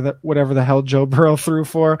 times whatever the hell Joe Burrow threw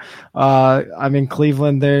for. I'm in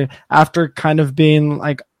Cleveland there after kind of being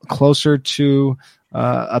like closer to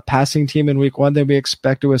a passing team in week one than we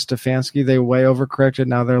expected with Stefanski. They way overcorrected.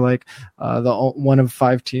 Now they're like the one of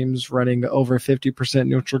 5 teams running over 50%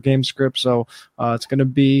 neutral game script. So it's going to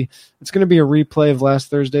be a replay of last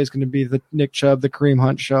Thursday. It's going to be the Nick Chubb, the Kareem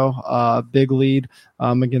Hunt show, big lead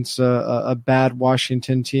against a bad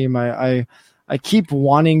Washington team. I keep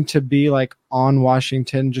wanting to be like on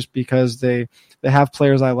Washington just because they have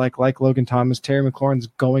players I like Logan Thomas. Terry McLaurin's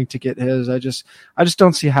going to get his. I just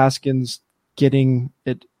don't see Haskins getting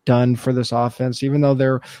it done for this offense, even though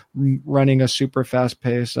they're running a super fast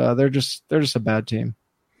pace. They're just a bad team.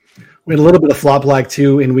 We had a little bit of flop lag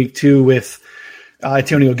too in week 2 with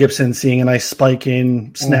Antonio Gibson seeing a nice spike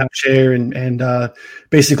in snap share and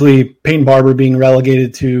basically Peyton Barber being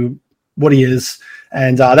relegated to what he is.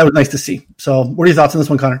 And that was nice to see. So what are your thoughts on this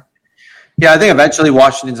one, Connor? Yeah, I think eventually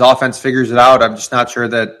Washington's offense figures it out. I'm just not sure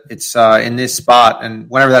that it's in this spot. And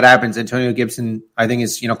whenever that happens, Antonio Gibson, I think,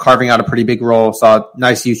 is carving out a pretty big role. Saw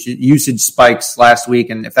nice usage spikes last week,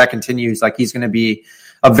 and if that continues, like he's going to be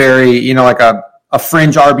a very like a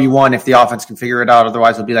fringe RB1 if the offense can figure it out.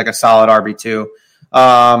 Otherwise, it'll be like a solid RB2.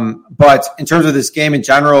 But in terms of this game in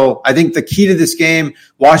general, I think the key to this game,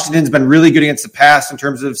 Washington's been really good against the pass in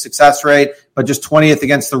terms of success rate, but just 20th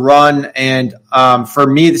against the run. And for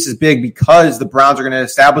me, this is big because the Browns are going to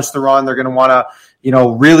establish the run. They're going to want to,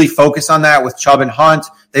 really focus on that with Chubb and Hunt.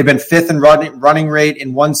 They've been 5th in running rate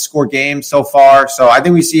in 1-score games so far. So I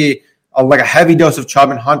think we see a heavy dose of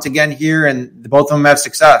Chubb and Hunt again here, and both of them have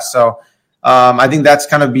success. So I think that's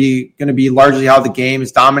kind of going to be largely how the game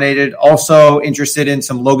is dominated. Also interested in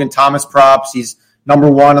some Logan Thomas props. He's number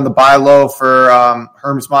 1 on the buy low for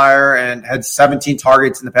Hermsmeyer and had 17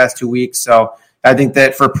 targets in the past 2 weeks. So I think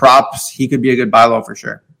that for props, he could be a good buy low for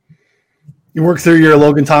sure. You worked through your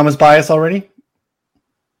Logan Thomas bias already?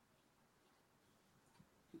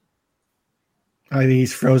 I think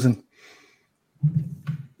he's frozen.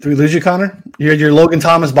 Did we lose you, Connor? You had your Logan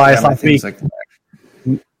Thomas bias last week.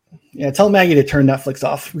 Yeah, tell Maggie to turn Netflix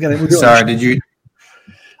off. Sorry, did you?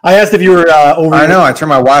 I asked if you were over. I know. I turned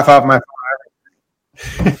my Wi-Fi off my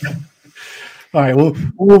phone. All right, we'll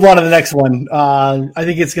move on to the next one. I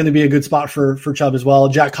think it's going to be a good spot for Chubb as well.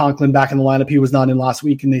 Jack Conklin back in the lineup. He was not in last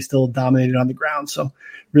week, and they still dominated on the ground. So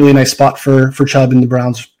really nice spot for Chubb in the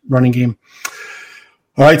Browns running game.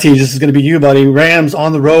 All right, T, this is going to be you, buddy. Rams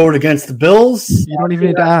on the road against the Bills. You don't even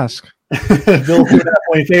need to ask. Bills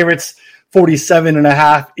 2.5-point favorites.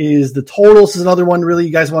 47.5 is the total. This is another one really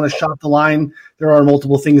you guys want to shop the line. There are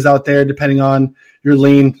multiple things out there depending on your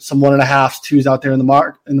lane, some 1.5s, 2s out there in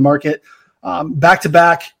the market.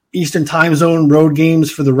 Back-to-back Eastern time zone road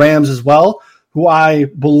games for the Rams as well, who I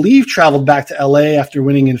believe traveled back to LA after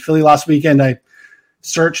winning in Philly last weekend. I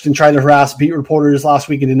searched and tried to harass beat reporters last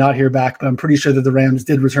week and did not hear back, but I'm pretty sure that the Rams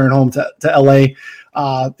did return home to LA.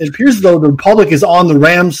 It appears as though the public is on the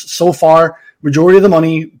Rams so far. Majority of the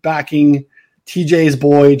money backing TJ's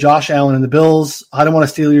boy, Josh Allen, and the Bills. I don't want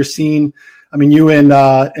to steal your scene. I mean, you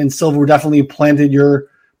and Silver definitely planted your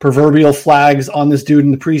proverbial flags on this dude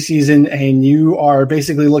in the preseason, and you are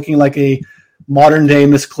basically looking like a modern-day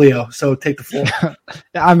Miss Cleo. So take the floor.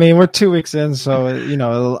 I mean, we're 2 weeks in, so,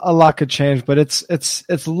 a lot could change, but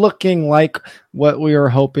it's looking like what we were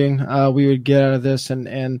hoping we would get out of this.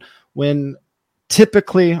 And when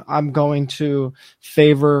typically I'm going to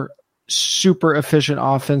favor super efficient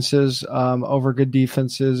offenses over good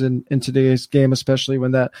defenses in today's game, especially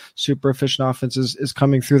when that super efficient offense is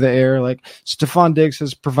coming through the air. Like Stephon Diggs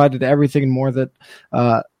has provided everything and more that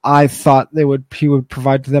I thought he would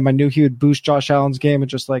provide to them. I knew he would boost Josh Allen's game,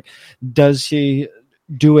 and just like, does he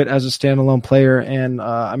do it as a standalone player? And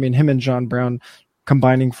him and John Brown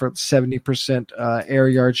combining for 70% air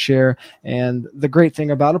yard share. And the great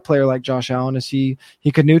thing about a player like Josh Allen is he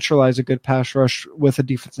could neutralize a good pass rush with a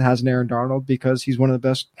defense that has an Aaron Darnold, because he's one of the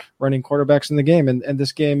best running quarterbacks in the game. And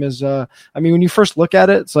this game is, when you first look at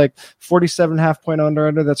it, it's like 47.5 point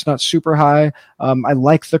under. That's not super high. I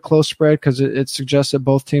like the close spread because it suggests that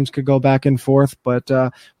both teams could go back and forth. But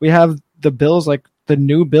we have the Bills, like the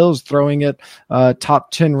new Bills, throwing it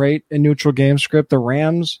top 10 rate in neutral game script. The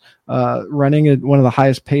Rams running at one of the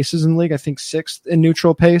highest paces in the league, I think 6th in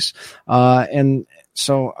neutral pace. And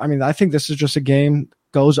So, I mean, I think this is just a game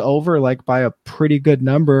goes over like by a pretty good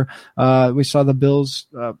number. We saw the Bills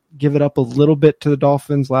give it up a little bit to the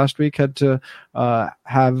Dolphins last week, had to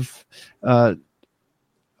have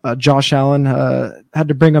Josh Allen had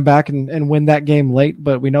to bring him back and win that game late,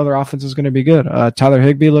 but we know their offense is going to be good. Tyler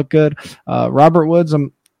Higbee looked good. Robert Woods,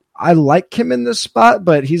 I like him in this spot,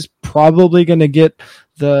 but he's probably going to get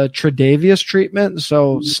the Tre'Davious treatment.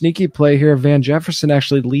 So sneaky play here. Van Jefferson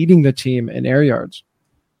actually leading the team in air yards.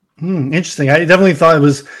 Interesting. I definitely thought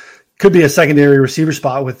could be a secondary receiver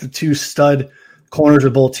spot with the two stud corners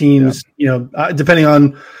of both teams. Yeah. Depending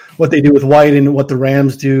on what they do with White and what the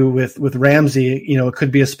Rams do with Ramsey, it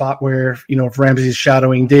could be a spot where, if Ramsey's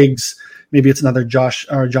shadowing Diggs, maybe it's another Josh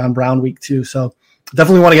or John Brown week too. So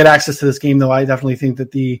definitely want to get access to this game, though. I definitely think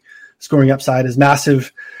that the scoring upside is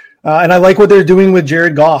massive. And I like what they're doing with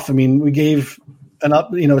Jared Goff. I mean, we gave an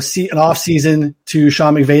off season to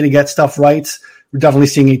Sean McVay to get stuff right. We're definitely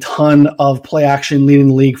seeing a ton of play action leading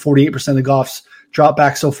the league. 48% of Goff's drop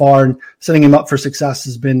back so far, and setting him up for success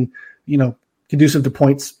has been, conducive to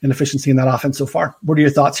points and efficiency in that offense so far. What are your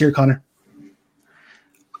thoughts here, Connor?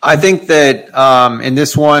 I think that in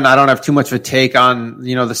this one, I don't have too much of a take on,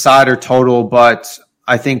 the side or total, but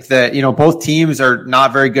I think that, both teams are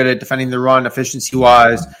not very good at defending the run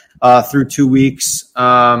efficiency-wise through 2 weeks.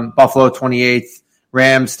 Buffalo 28th,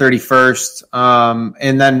 Rams 31st.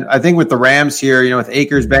 And then I think with the Rams here, with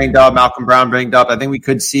Akers banged up, Malcolm Brown banged up, I think we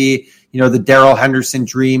could see, the Darrell Henderson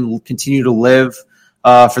dream continue to live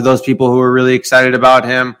for those people who are really excited about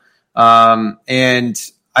him. And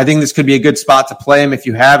I think this could be a good spot to play him if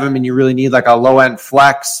you have him and you really need like a low end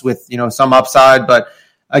flex with, some upside. But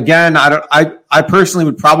again, I personally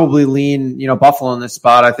would probably lean, Buffalo in this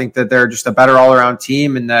spot. I think that they're just a better all around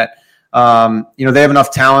team and that, they have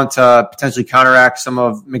enough talent to potentially counteract some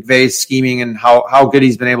of McVay's scheming and how good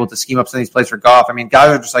he's been able to scheme up some of these plays for Goff. I mean, guys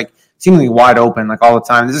are just like seemingly wide open like all the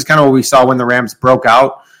time. This is kind of what we saw when the Rams broke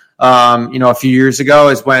out, a few years ago,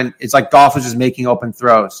 is when it's like Goff was just making open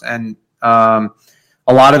throws. And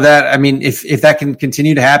a lot of that, I mean, if that can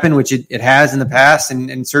continue to happen, which it has in the past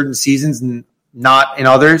and in certain seasons and not in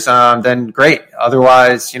others, then great.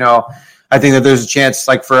 Otherwise, I think that there's a chance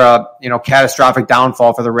like for a, catastrophic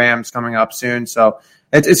downfall for the Rams coming up soon. So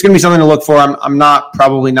it's going to be something to look for. I'm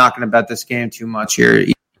probably not going to bet this game too much here.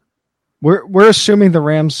 We're assuming the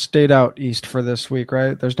Rams stayed out east for this week,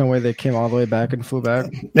 right? There's no way they came all the way back and flew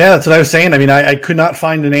back. Yeah, that's what I was saying. I mean, I could not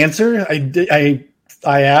find an answer.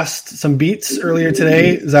 I asked some beats earlier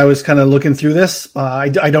today as I was kind of looking through this. I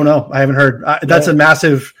don't know. I haven't heard. That's a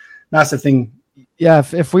massive thing. Yeah,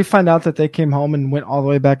 if we find out that they came home and went all the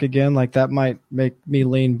way back again, like that might make me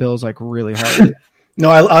lean Bills like really hard.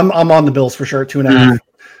 No, I'm on the Bills for sure, 2.5.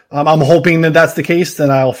 I'm hoping that that's the case.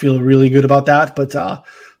 Then I'll feel really good about that. But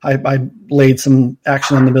I laid some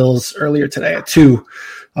action on the Bills earlier today at 2.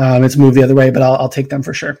 It's moved the other way, but I'll take them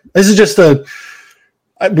for sure. This is just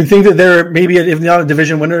we think that they're maybe, if not a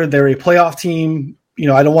division winner, they're a playoff team.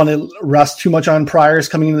 I don't want to rest too much on priors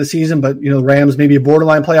coming into the season, but the Rams maybe a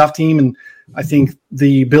borderline playoff team, and I think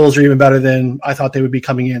the Bills are even better than I thought they would be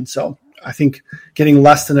coming in. So I think getting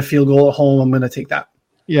less than a field goal at home, I'm going to take that.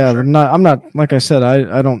 Yeah, I'm not like I said,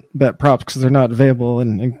 I don't bet props because they're not available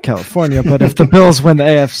in California. But if the Bills win the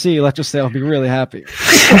AFC, let's just say I'll be really happy.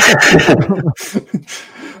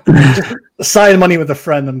 Side money with a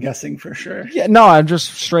friend, I'm guessing for sure. Yeah, no, I'm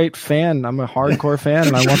just straight fan. I'm a hardcore fan,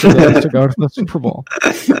 and I want the Bills to go to the Super Bowl.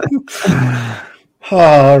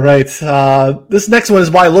 All right. This next one is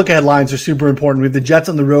why look ahead lines are super important. We have the Jets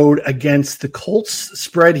on the road against the Colts.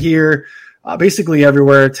 Spread here, basically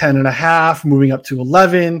everywhere, 10.5, moving up to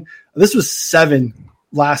 11. This was 7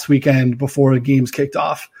 last weekend before the games kicked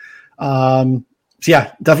off. So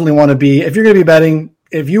yeah, definitely want to be, if you're going to be betting,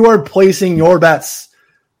 if you are placing your bets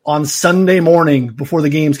on Sunday morning before the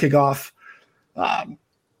games kick off,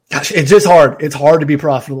 it's just hard. It's hard to be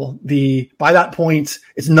profitable. By that point,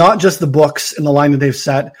 it's not just the books and the line that they've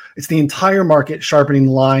set. It's the entire market sharpening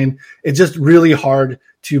the line. It's just really hard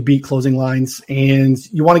to beat closing lines, and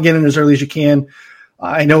you want to get in as early as you can.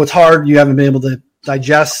 I know it's hard. You haven't been able to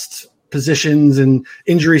digest positions and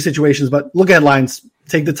injury situations, but look at lines.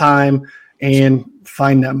 Take the time and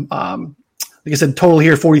find them. Like I said, total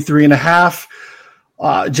here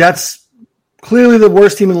 43.5. Jets, clearly the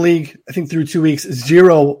worst team in the league, I think through 2 weeks,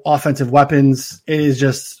 0 offensive weapons. It is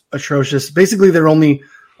just atrocious. Basically, their only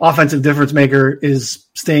offensive difference maker is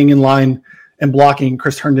staying in line and blocking.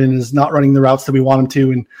 Chris Herndon is not running the routes that we want him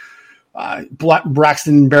to. And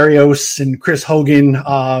Braxton Berrios and Chris Hogan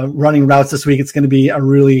running routes this week. It's going to be a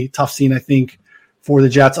really tough scene, I think, for the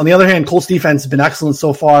Jets. On the other hand, Colts defense has been excellent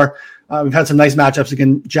so far. We've had some nice matchups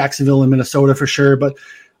against Jacksonville and Minnesota for sure, but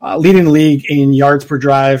leading the league in yards per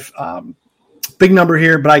drive. Big number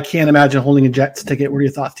here, but I can't imagine holding a Jets ticket. What are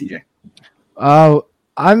your thoughts, TJ?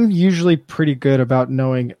 I'm usually pretty good about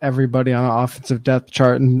knowing everybody on an offensive depth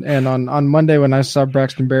chart. And on Monday when I saw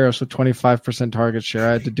Braxton Berrios with 25% target share,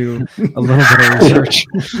 I had to do a little bit of research.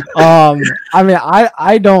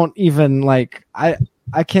 I don't even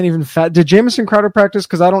I can't even did Jamison Crowder practice?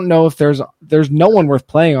 Because I don't know if there's no one worth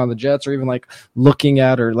playing on the Jets or even looking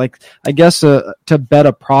at, or I guess to bet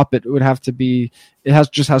a prop it would have to be, has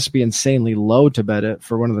to be insanely low to bet it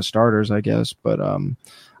for one of the starters, I guess. But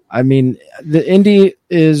the Indy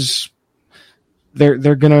is they're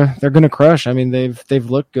gonna crush. They've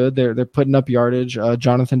looked good. They're putting up yardage.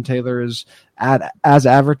 Jonathan Taylor is as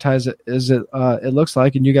advertised as it looks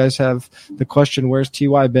like. And you guys have the question, where's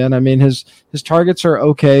Ty been? His targets are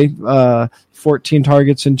okay. 14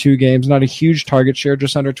 targets in 2 games, not a huge target share,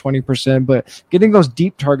 just under 20%, but getting those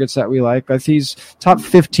deep targets that we like. He's top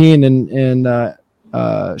 15 in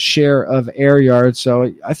share of air yards.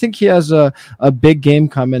 So I think he has a big game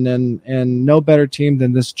coming, and no better team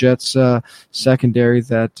than this Jets secondary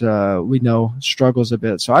that we know struggles a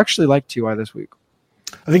bit. So I actually like Ty this week.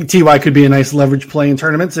 I think Ty could be a nice leverage play in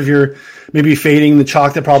tournaments. If you're maybe fading the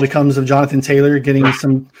chalk that probably comes of Jonathan Taylor, getting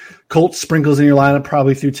some Colts sprinkles in your lineup,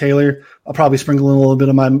 probably through Taylor. I'll probably sprinkle in a little bit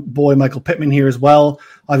of my boy Michael Pittman here as well.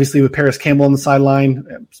 Obviously with Paris Campbell on the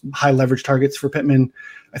sideline, high leverage targets for Pittman,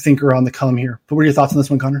 I think, are on the come here. But what are your thoughts on this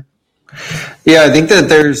one, Connor? Yeah, I think that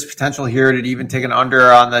there's potential here to even take an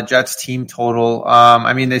under on the Jets team total.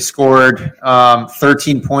 They scored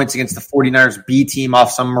 13 points against the 49ers B team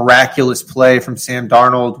off some miraculous play from Sam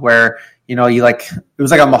Darnold where, it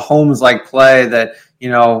was like a Mahomes-like play that,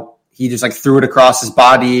 he just threw it across his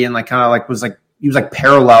body and he was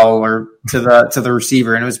parallel or to the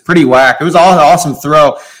receiver, and it was pretty whack. It was an awesome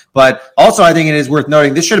throw. But also, I think it is worth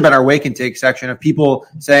noting, this should have been our wake and take section of people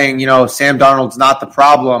saying, Sam Darnold's not the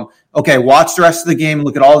problem. Okay, watch the rest of the game and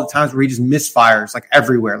look at all the times where he just misfires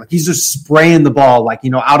everywhere. He's just spraying the ball,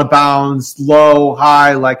 out of bounds, low,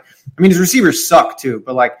 high. His receivers suck too,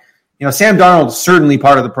 but Sam Darnold is certainly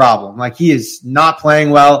part of the problem. He is not playing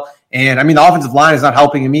well. And the offensive line is not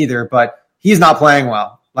helping him either, but he's not playing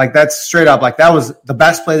well. That's straight up. That was the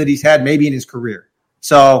best play that he's had maybe in his career.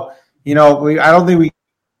 So, I don't think we.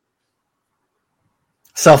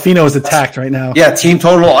 Salfino is attacked right now. Yeah, team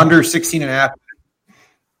total under 16.5.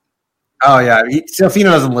 Oh yeah, Salfino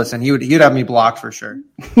doesn't listen. He'd have me blocked for sure.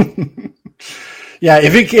 Yeah,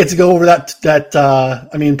 if it gets to go over that,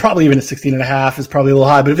 probably even a 16.5 is probably a little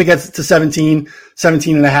high. But if it gets to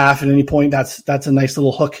 17.5 at any point, that's a nice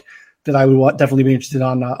little hook that I would definitely be interested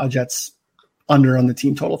on a Jets under on the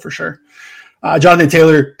team total for sure. Jonathan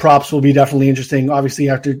Taylor props will be definitely interesting. Obviously,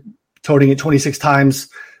 after toting it 26 times,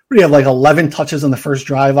 we have 11 touches on the first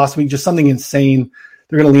drive last week, just something insane.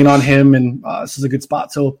 They're going to lean on him, and this is a good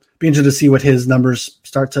spot. So be interested to see what his numbers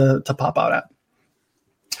start to pop out at.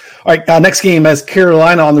 All right, next game as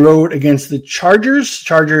Carolina on the road against the Chargers.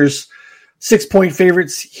 Chargers 6-point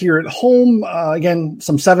favorites here at home. Again,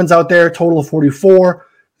 some 7s out there, total of 44.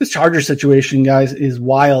 This Chargers situation, guys, is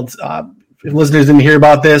wild. If listeners didn't hear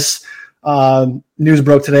about this, news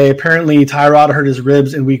broke today. Apparently, Tyrod hurt his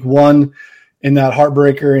ribs in week 1 in that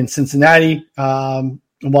heartbreaker in Cincinnati,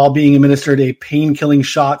 while being administered a pain-killing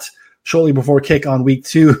shot shortly before kick on week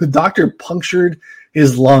 2. The doctor punctured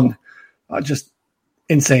his lung. Just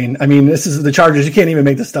insane. This is the Chargers. You can't even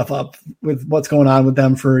make this stuff up with what's going on with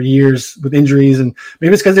them for years with injuries. And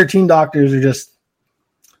maybe it's because their team doctors are just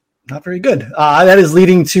not very good. That is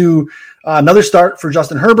leading to another start for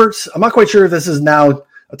Justin Herbert. I'm not quite sure if this is now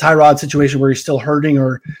a Tyrod situation where he's still hurting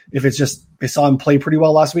or if it's just they saw him play pretty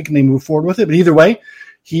well last week and they moved forward with it. But either way,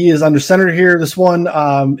 he is under center here. This one,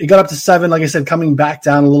 it got up to 7, like I said, coming back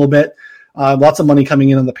down a little bit. Lots of money coming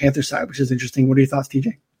in on the Panthers side, which is interesting. What are your thoughts,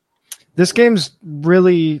 TJ? This game's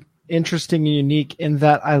really interesting and unique in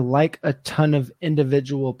that I like a ton of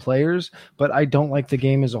individual players, but I don't like the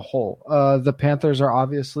game as a whole. The Panthers are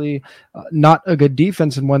obviously not a good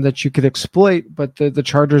defense and one that you could exploit, but the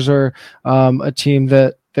Chargers are a team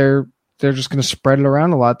that they're just going to spread it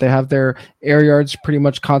around a lot. They have their air yards pretty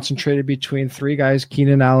much concentrated between 3 guys,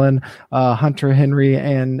 Keenan Allen, Hunter Henry,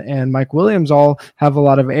 and Mike Williams all have a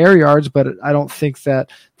lot of air yards, but I don't think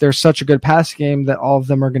that they're such a good pass game that all of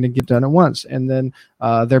them are going to get done at once. And then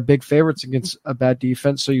they're big favorites against a bad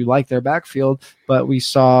defense, so you like their backfield, but we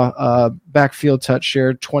saw backfield touch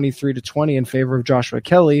share 23-20 in favor of Joshua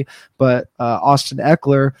Kelly, but Austin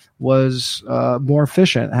Eckler was more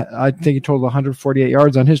efficient. I think he totaled 148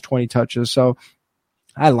 yards on his 20 touches. So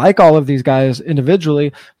I like all of these guys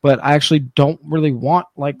individually, but I actually don't really want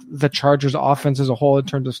like the Chargers offense as a whole in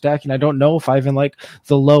terms of stacking. I don't know if I even like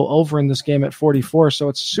the low over in this game at 44. So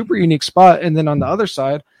it's a super unique spot. And then on the other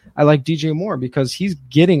side, I like DJ Moore because he's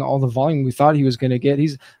getting all the volume we thought he was going to get.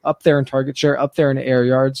 He's up there in target share, up there in air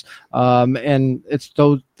yards. And it's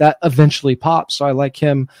though that eventually pops. So I like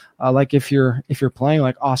him. Like if you're playing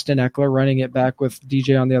like Austin Eckler, running it back with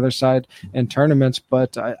DJ on the other side in tournaments,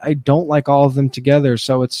 but I don't like all of them together.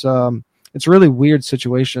 So it's a really weird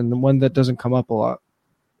situation, the one that doesn't come up a lot.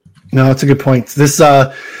 No, that's a good point. This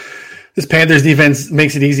Panthers defense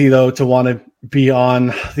makes it easy though to want to be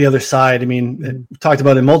on the other side. I mean, we talked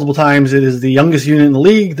about it multiple times. It is the youngest unit in the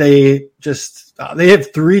league. They just they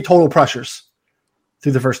have 3 total pressures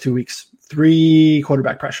through the first 2 weeks. 3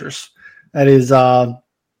 quarterback pressures. That is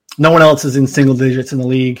no one else is in single digits in the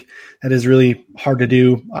league. That is really hard to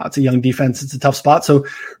do. It's a young defense. It's a tough spot. So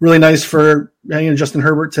really nice for Justin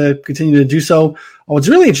Herbert to continue to do so. What's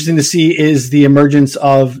really interesting to see is the emergence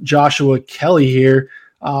of Joshua Kelly here.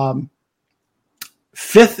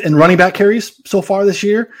 5th in running back carries so far this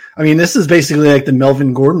year. I mean, this is basically like the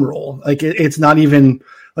Melvin Gordon role. Like it's not even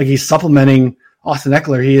like he's supplementing Austin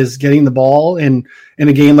Eckler. He is getting the ball, and in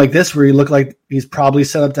a game like this where he looked like he's probably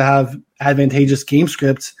set up to have advantageous game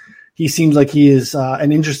scripts, he seems like he is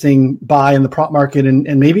an interesting buy in the prop market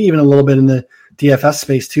and maybe even a little bit in the DFS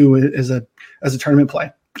space too as a tournament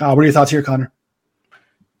play. What are your thoughts here, Connor?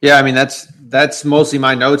 Yeah, I mean, that's mostly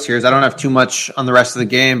my notes here. Is I don't have too much on the rest of the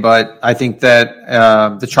game, but I think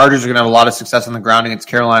that the Chargers are going to have a lot of success on the ground against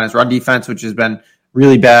Carolina's run defense, which has been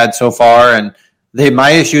really bad so far. And my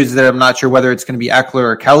issue is that I'm not sure whether it's going to be Eckler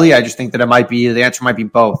or Kelly. I just think that the answer might be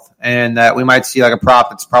both, and that we might see like a prop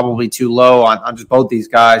that's probably too low on just both these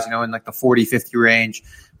guys, in like the 40, 50 range,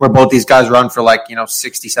 where both these guys run for like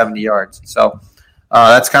 60, 70 yards. So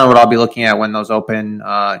that's kind of what I'll be looking at when those open,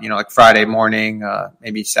 like Friday morning,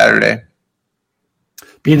 maybe Saturday.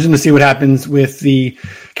 Be interesting to see what happens with the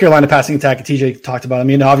Carolina passing attack that TJ talked about. I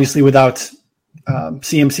mean, obviously without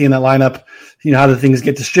CMC in that lineup, how do things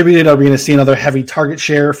get distributed? Are we going to see another heavy target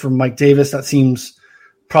share from Mike Davis? That seems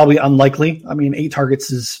probably unlikely. I mean, 8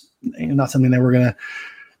 targets is not something that we're going to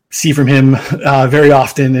see from him very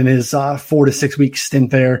often in his 4 to 6 week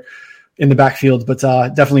stint there in the backfield, but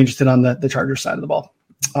definitely interested on the Chargers side of the ball.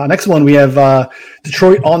 Next one, we have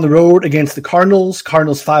Detroit on the road against the Cardinals.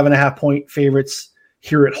 Cardinals 5.5 point favorites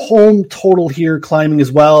here at home. Total here climbing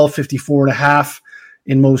as well, 54.5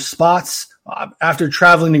 in most spots. After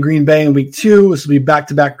traveling to Green Bay in week 2, this will be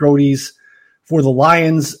back-to-back Grodies for the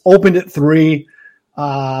Lions. Opened at 3.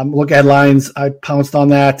 Look at lines. I pounced on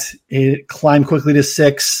that. It climbed quickly to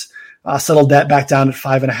 6. Settled that back down at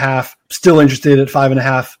 5.5. Still interested at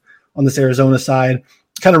 5.5 on this Arizona side,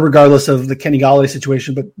 kind of regardless of the Kenny Golladay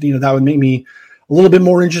situation. But that would make me a little bit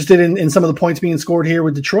more interested in some of the points being scored here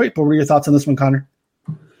with Detroit. But what are your thoughts on this one, Connor?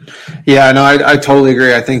 Yeah, no, I totally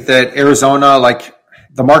agree. I think that Arizona,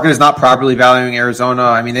 the market is not properly valuing Arizona.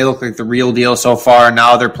 I mean, they look like the real deal so far.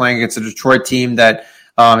 Now they're playing against a Detroit team that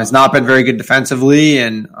has not been very good defensively,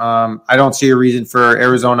 and I don't see a reason for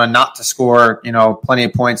Arizona not to score, plenty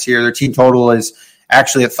of points here. Their team total is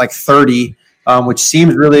actually it's like 30, which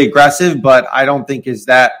seems really aggressive, but I don't think is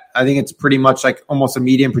that. I think it's pretty much like almost a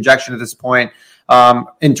medium projection at this point.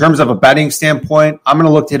 In terms of a betting standpoint, I'm going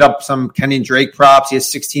to look to hit up some Kenyon Drake props. He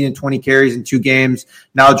has 16 and 20 carries in 2 games.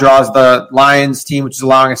 Now draws the Lions team, which is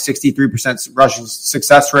allowing a 63% rushing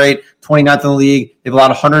success rate, 29th in the league. They've allowed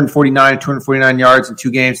 149 and 249 yards in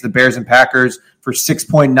 2 games to the Bears and Packers for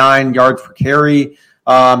 6.9 yards per carry.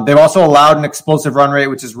 They've also allowed an explosive run rate,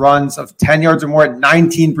 which is runs of 10 yards or more at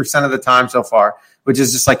 19% of the time so far, which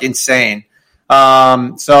is just like insane.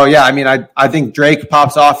 So yeah, I mean, I think Drake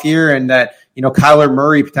pops off here, and that, Kyler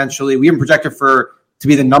Murray potentially, we have projected to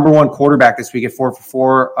be the number 1 quarterback this week at 4 for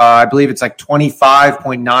 4. I believe it's like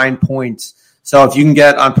 25.9 points. So if you can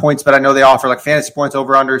get on points, but I know they offer like fantasy points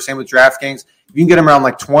over under, same with DraftKings. If you can get them around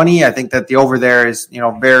like 20, I think that the over there is,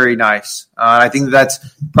 very nice. I think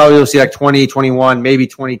that's probably you'll see like 20, 21, maybe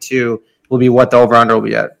 22 will be what the over under will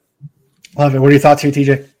be at. Love it. What are your thoughts here,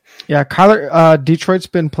 TJ? Yeah, Kyler, Detroit's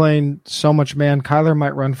been playing so much man. Kyler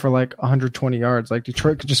might run for like 120 yards. Like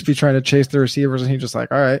Detroit could just be trying to chase the receivers, and he's just like,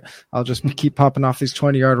 all right, I'll just keep popping off these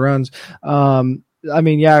 20-yard runs. I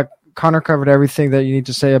mean, yeah, Connor covered everything that you need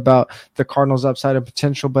to say about the Cardinals' upside and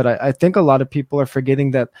potential, but I think a lot of people are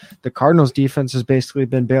forgetting that the Cardinals' defense has basically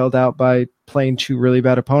been bailed out by playing 2 really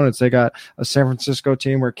bad opponents. They got a San Francisco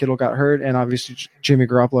team where Kittle got hurt, and obviously Jimmy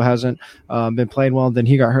Garoppolo hasn't been playing well. Then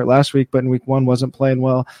he got hurt last week, but in week 1 wasn't playing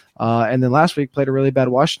well. And then last week played a really bad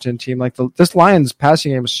Washington team. Like this Lions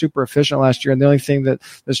passing game was super efficient last year. And the only thing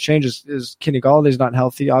that's changed is Kenny Galladay's not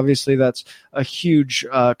healthy. Obviously that's a huge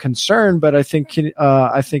concern, but I think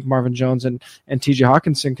Marvin Jones and TJ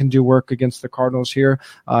Hawkinson can do work against the Cardinals here.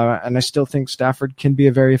 And I still think Stafford can be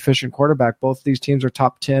a very efficient quarterback. Both of these teams are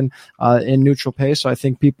top 10 in neutral pace. So I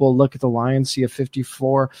think people look at the Lions, see a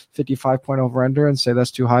 55 point over under and say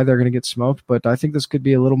that's too high. They're going to get smoked. But I think this could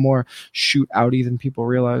be a little more shoot-outy than people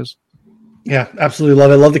realize. Yeah, absolutely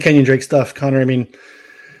love it. I love the Kenyon Drake stuff, Connor. I mean,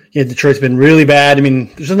 yeah, Detroit's been really bad. I mean,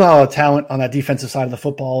 there's just not a lot of talent on that defensive side of the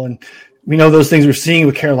football. And we know those things we're seeing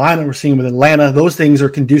with Carolina, we're seeing with Atlanta. Those things are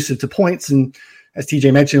conducive to points. And as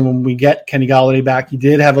TJ mentioned, when we get Kenny Galladay back, he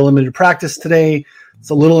did have a limited practice today. It's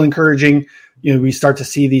a little encouraging. You know, we start to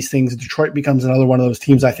see these things. Detroit becomes another one of those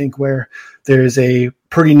teams, I think, where there's a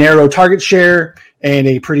pretty narrow target share and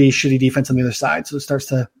a pretty shitty defense on the other side. So it starts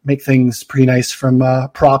to make things pretty nice from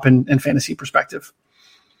a prop and fantasy perspective.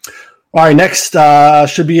 All right, next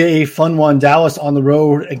should be a fun one. Dallas on the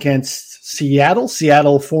road against Seattle.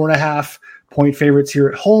 Seattle 4.5 point favorites here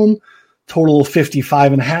at home. Total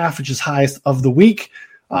 55.5, which is highest of the week.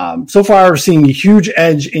 So far, we're seeing a huge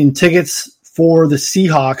edge in tickets for the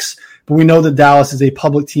Seahawks, but we know that Dallas is a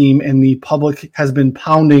public team, and the public has been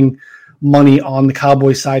pounding money on the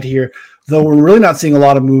Cowboys side here, though we're really not seeing a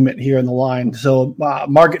lot of movement here in the line. So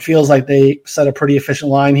market feels like they set a pretty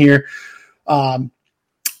efficient line here.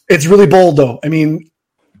 It's really bold, though. I mean,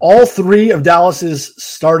 all three of Dallas's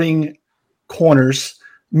starting corners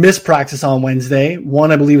missed practice on Wednesday.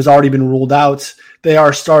 One, I believe, has already been ruled out. They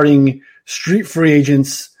are starting street free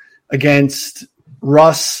agents against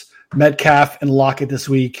Russ, Metcalf, and Lockett this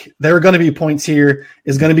week. There are going to be points here.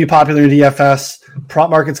 Is going to be popular in DFS. Prop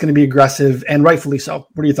market's going to be aggressive, and rightfully so.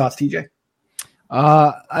 What are your thoughts, TJ?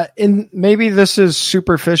 Maybe this is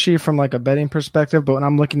super fishy from like a betting perspective, but when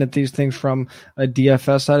I'm looking at these things from a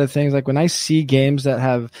DFS side of things, like when I see games that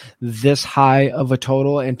have this high of a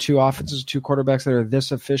total and two offenses, two quarterbacks that are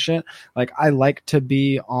this efficient, like I like to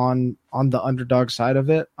be on the underdog side of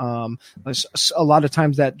it. A lot of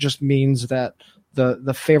times that just means that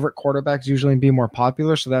the favorite quarterbacks usually be more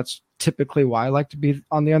popular. So that's typically why I like to be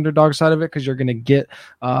on the underdog side of it, because you're going to get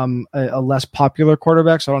a less popular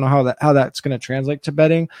quarterback. So I don't know how that's going to translate to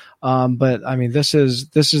betting. But I mean, this is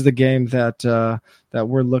the game that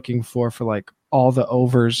we're looking for like all the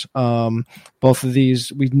overs. Both of these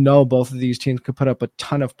teams could put up a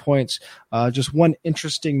ton of points. Just one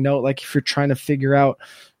interesting note, like if you're trying to figure out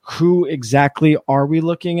who exactly are we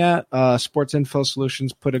looking at? Sports Info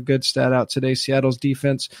Solutions put a good stat out today. Seattle's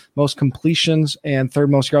defense, most completions and third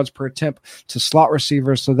most yards per attempt to slot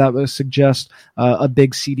receivers. So that would suggest a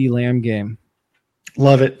big CeeDee Lamb game.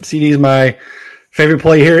 Love it. CeeDee is my favorite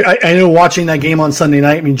play here. I know watching that game on Sunday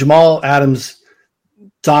night, I mean, Jamal Adams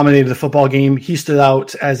dominated the football game. He stood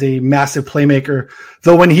out as a massive playmaker,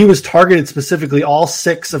 though when he was targeted specifically, all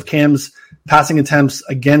 6 of Cam's passing attempts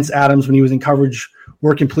against Adams when he was in coverage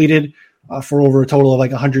were completed for over a total of like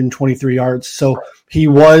 123 yards. So he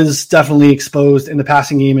was definitely exposed in the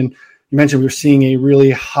passing game. And you mentioned we were seeing a really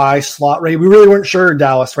high slot rate. We really weren't sure,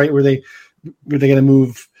 Dallas, right? Were they going to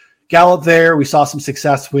move Gallup there? We saw some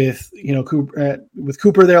success with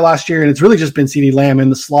Cooper there last year, and it's really just been CeeDee Lamb in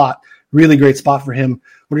the slot. Really great spot for him.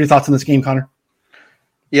 What are your thoughts on this game, Connor?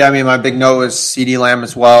 Yeah, I mean, my big note was CeeDee Lamb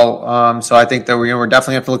as well. So I think that we're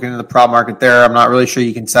definitely have to look into the prop market there. I'm not really sure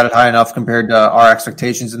you can set it high enough compared to our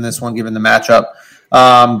expectations in this one, given the matchup.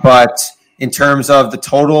 But in terms of the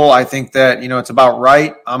total, I think that, it's about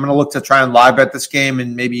right. I'm going to look to try and live bet this game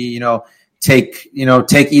and maybe, take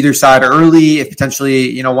either side early if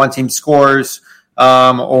potentially, one team scores.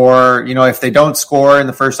 Or if they don't score in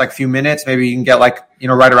the first few minutes, maybe you can get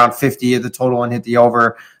right around 50 of the total and hit the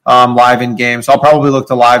over live in game. So I'll probably look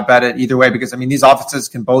to live bet it either way, because these offenses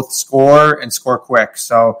can both score and score quick.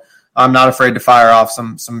 So I'm not afraid to fire off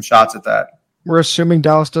some shots at that. We're assuming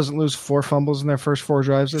Dallas doesn't lose 4 fumbles in their first 4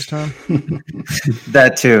 drives this time.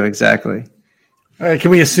 That too, exactly. All right,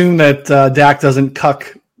 can we assume that Dak doesn't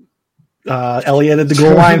cuck Elliott at the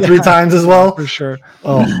goal line 3 times as well? For sure.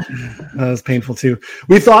 Oh, that was painful too.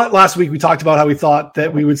 We thought last week, we talked about how we thought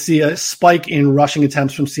that we would see a spike in rushing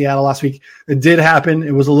attempts from Seattle last week. It did happen.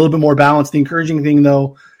 It was a little bit more balanced. The encouraging thing,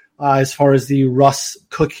 though, as far as the Russ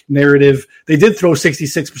Cook narrative, they did throw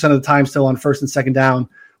 66% of the time still on first and second down,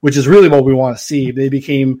 which is really what we want to see. They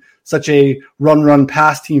became such a run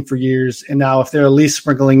pass team for years, and now if they're at least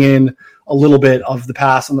sprinkling in a little bit of the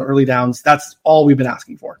pass on the early downs, that's all we've been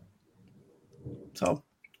asking for. So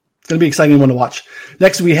it's going to be an exciting one to watch.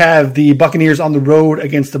 Next, we have the Buccaneers on the road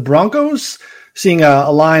against the Broncos, seeing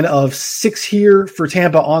a line of 6 here for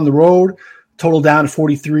Tampa on the road. total down to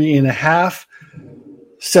 43.5.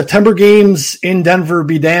 September games in Denver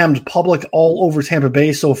be damned. Public all over Tampa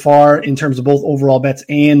Bay so far in terms of both overall bets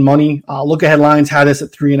and money. Look ahead lines had us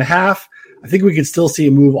at 3.5. I think we could still see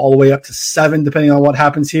a move all the way up to 7, depending on what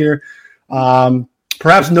happens here.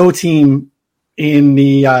 Perhaps no team in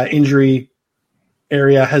the injury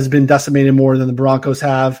area has been decimated more than the Broncos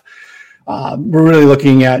have. We're really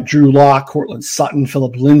looking at Drew Lock, Cortland Sutton,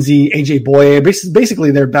 Phillip Lindsay, AJ Boye,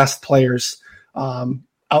 basically their best players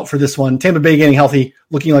out for this one. Tampa Bay getting healthy,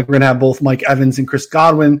 looking like we're going to have both Mike Evans and Chris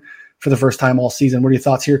Godwin for the first time all season. What are your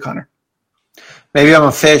thoughts here, Connor? Maybe I'm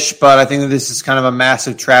a fish, but I think that this is kind of a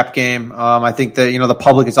massive trap game. I think that, the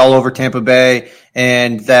public is all over Tampa Bay,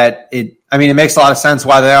 and that it makes a lot of sense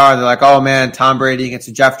why they are. They're like, oh man, Tom Brady against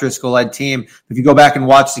a Jeff Driscoll-led team. If you go back and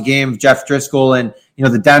watch the game of Jeff Driscoll and,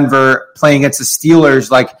 the Denver playing against the Steelers,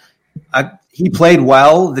 he played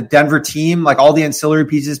well. The Denver team, all the ancillary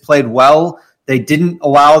pieces played well. They didn't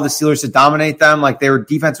allow the Steelers to dominate them. Their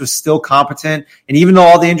defense was still competent. And even though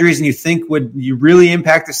all the injuries and you think would you really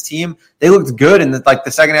impact this team, they looked good in the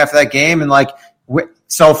second half of that game. And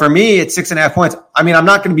so for me, it's 6.5 points. I'm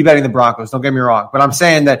not going to be betting the Broncos. Don't get me wrong, but I'm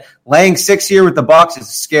saying that laying 6 here with the Bucs is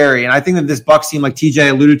scary. And I think that this Bucs team, like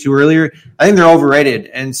TJ alluded to earlier, I think they're overrated.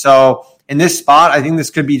 And so in this spot, I think this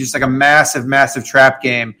could be just a massive, massive trap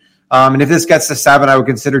game. And if this gets to 7, I would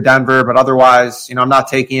consider Denver, but otherwise, I'm not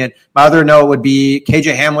taking it. My other note would be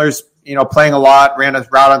KJ Hamler's, playing a lot, ran a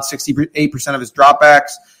route on 68% of his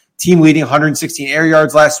dropbacks, team leading 116 air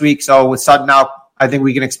yards last week. So with Sutton out, I think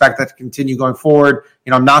we can expect that to continue going forward.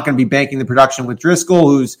 I'm not going to be banking the production with Driscoll,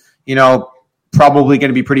 who's, probably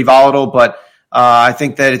going to be pretty volatile, but I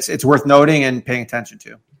think that it's worth noting and paying attention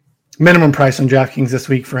to. Minimum price on DraftKings this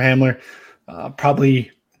week for Hamler,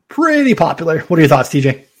 probably pretty popular. What are your thoughts,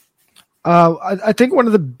 TJ? I think one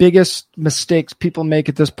of the biggest mistakes people make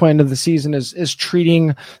at this point of the season is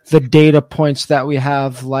treating the data points that we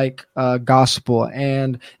have like gospel,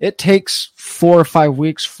 and it takes 4 or 5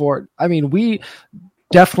 weeks for it. We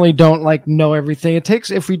definitely don't know everything. It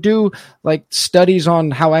takes, if we do studies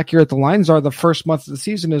on how accurate the lines are, the first month of the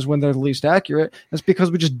season is when they're the least accurate. It's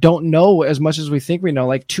because we just don't know as much as we think we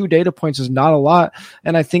know. 2 data points is not a lot.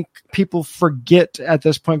 And I think people forget at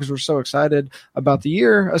this point, because we're so excited about the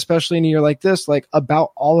year, especially in a year like this,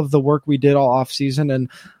 about all of the work we did all off season. And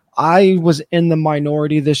I was in the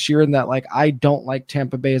minority this year in that, I don't like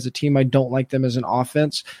Tampa Bay as a team. I don't like them as an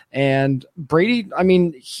offense. And Brady,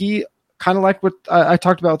 he kind of like what I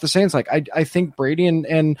talked about with the Saints. I think Brady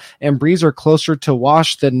and Breeze are closer to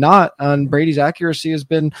wash than not. And Brady's accuracy has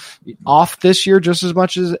been off this year just as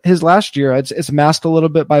much as his last year. It's masked a little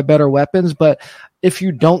bit by better weapons, but if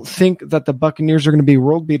you don't think that the Buccaneers are going to be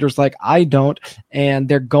world beaters, like I don't, and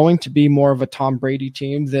they're going to be more of a Tom Brady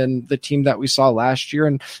team than the team that we saw last year,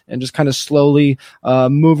 and just kind of slowly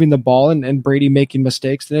moving the ball and Brady making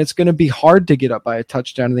mistakes, then it's going to be hard to get up by a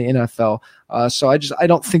touchdown in the NFL. So I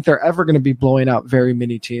don't think they're ever going to be blowing out very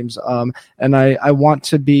many teams. And I want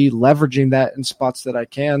to be leveraging that in spots that I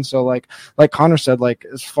can. So like Connor said,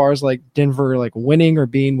 as far as Denver, winning or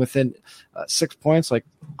being within 6 points,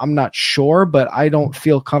 I'm not sure, but I don't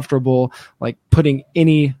feel comfortable putting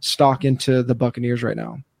any stock into the Buccaneers right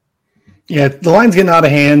now. Yeah, the line's getting out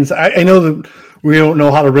of hands. I know that we don't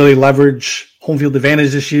know how to really leverage home field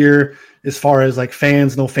advantage this year as far as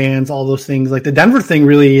fans, no fans, all those things. The Denver thing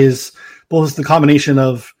really is both the combination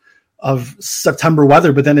of September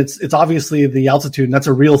weather, but then it's obviously the altitude, and that's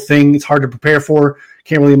a real thing. It's hard to prepare for.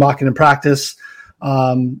 Can't really mock it in practice.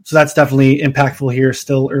 So that's definitely impactful here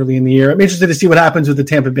still early in the year. I'm interested to see what happens with the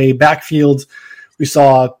Tampa Bay backfield. We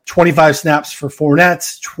saw 25 snaps for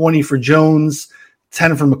Fournette, 20 for Jones,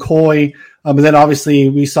 10 for McCoy. But then obviously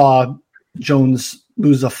we saw Jones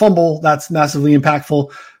lose a fumble. That's massively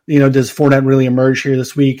impactful. Does Fournette really emerge here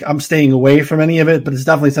this week? I'm staying away from any of it, but it's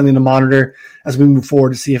definitely something to monitor as we move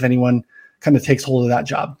forward to see if anyone kind of takes hold of that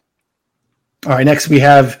job. All right, next we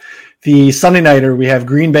have the Sunday nighter. We have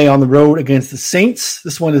Green Bay on the road against the Saints.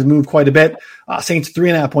 This one has moved quite a bit. Saints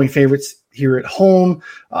 3.5-point favorites here at home,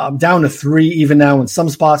 down to 3 even now in some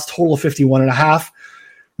spots, total of 51.5.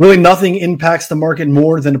 Really nothing impacts the market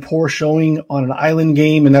more than a poor showing on an island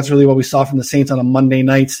game, and that's really what we saw from the Saints on a Monday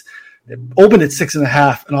night. It opened at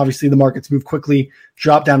 6.5, and obviously the markets moved quickly,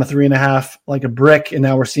 dropped down to 3.5 like a brick, and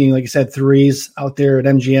now we're seeing, like you said, 3s out there at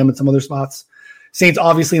MGM and some other spots. Saints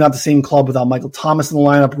obviously not the same club without Michael Thomas in the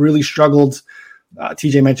lineup, really struggled.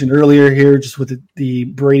 TJ mentioned earlier here just with the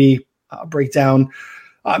Brady breakdown.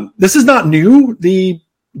 This is not new. The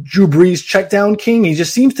Drew Brees check down king, he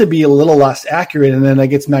just seems to be a little less accurate, and then that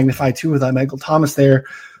gets magnified too with Michael Thomas there.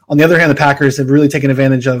 On the other hand, the Packers have really taken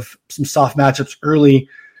advantage of some soft matchups early.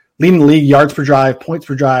 leading the league, yards per drive, points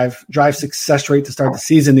per drive, drive success rate to start the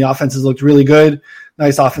season. The offenses looked really good.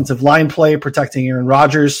 Nice offensive line play, protecting Aaron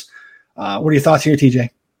Rodgers. What are your thoughts here, TJ?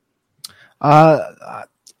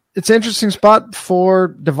 It's an interesting spot for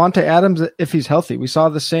Davante Adams if he's healthy. We saw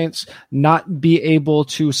the Saints not be able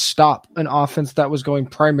to stop an offense that was going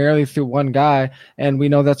primarily through one guy, and we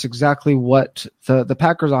know that's exactly what the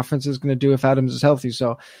Packers offense is going to do if Adams is healthy.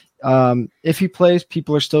 So if he plays,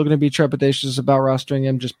 people are still going to be trepidatious about rostering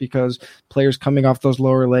him just because players coming off those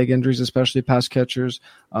lower leg injuries, especially pass catchers,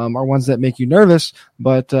 are ones that make you nervous.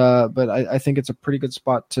 But I think it's a pretty good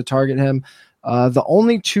spot to target him. The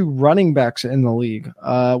only two running backs in the league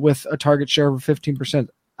with a target share of 15%,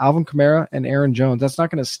 Alvin Kamara and Aaron Jones. That's not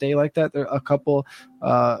going to stay like that. There are a couple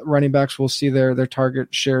running backs will see their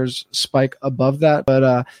target shares spike above that.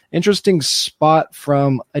 But interesting spot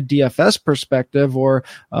from a DFS perspective, or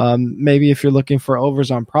maybe if you're looking for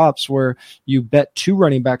overs on props where you bet two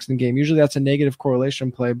running backs in the game. Usually that's a negative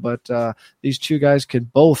correlation play, but these two guys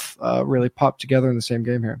could both really pop together in the same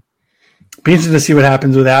game here. Be interesting to see what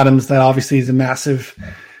happens with Adams. That obviously is a massive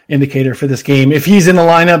indicator for this game. If he's in the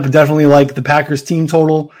lineup, definitely like the Packers team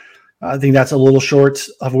total. I think that's a little short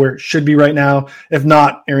of where it should be right now. If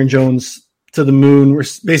not, Aaron Jones to the moon. We're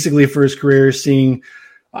basically for his career seeing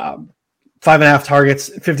 5.5 targets,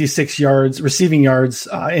 56 yards, receiving yards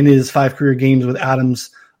in his 5 career games with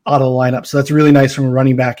Adams out of the lineup. So that's really nice from a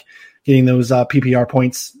running back getting those PPR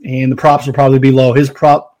points. And the props will probably be low. His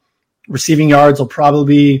prop receiving yards will probably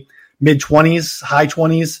be mid-20s, high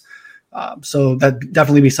 20s. So that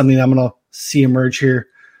definitely be something that I'm going to see emerge here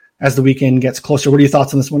as the weekend gets closer. What are your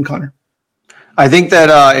thoughts on this one, Connor? I think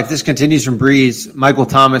that if this continues from Breeze, Michael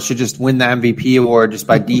Thomas should just win the MVP award just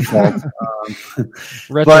by default.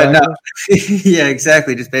 But no, yeah,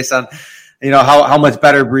 exactly. Just based on, how much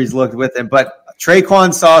better Breeze looked with him. But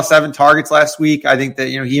Traquan saw 7 targets last week. I think that,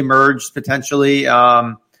 he emerged potentially.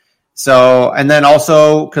 And then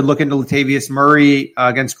also could look into Latavius Murray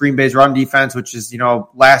against Green Bay's run defense, which is,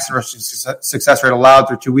 last rushing success rate allowed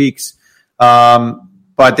through 2 weeks.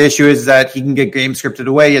 But the issue is that he can get game scripted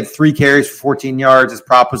away. He had 3 carries for 14 yards. His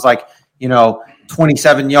prop was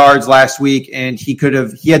 27 yards last week, and he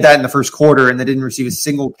had that in the first quarter and they didn't receive a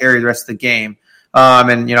single carry the rest of the game. I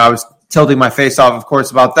was tilting my face off, of course,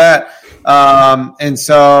 about that.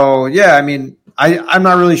 I'm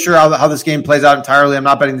not really sure how this game plays out entirely. I'm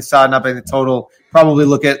not betting the side, not betting the total. Probably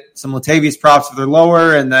look at some Latavius props if they're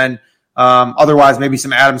lower, and then otherwise maybe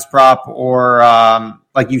some Adams prop or,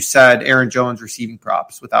 like you said, Aaron Jones receiving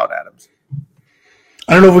props without Adams.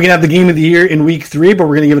 I don't know if we can have the game of the year in week 3, but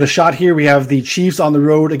we're going to give it a shot here. We have the Chiefs on the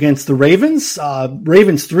road against the Ravens.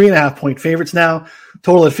 Ravens 3.5-point favorites now,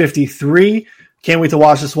 total at 53. Can't wait to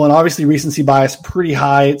watch this one. Obviously, recency bias pretty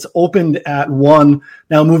high. It's opened at 1,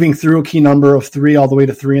 now moving through a key number of 3 all the way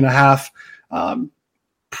to 3.5.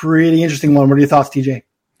 Pretty interesting one. What are your thoughts, TJ?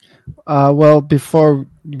 Well, before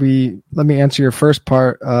let me answer your first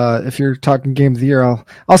part. If you're talking game of the year,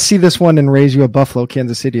 I'll see this one and raise you a Buffalo,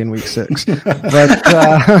 Kansas City in week 6. But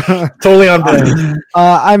totally on board.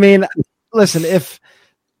 Listen, if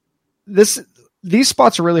these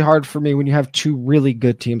spots are really hard for me when you have 2 really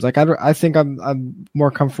good teams. I think I'm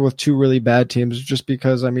more comfortable with 2 really bad teams, just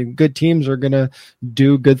because good teams are gonna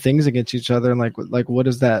do good things against each other, and like what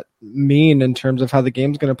does that mean in terms of how the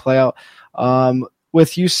game's gonna play out?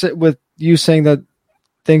 With you saying that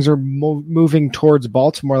things are moving towards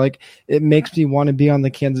Baltimore, it makes me want to be on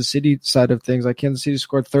the Kansas City side of things. Kansas City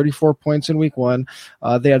scored 34 points in week 1.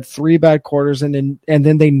 They had 3 bad quarters and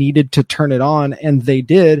then they needed to turn it on, and they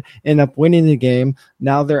did end up winning the game.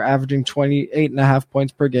 Now they're averaging 28.5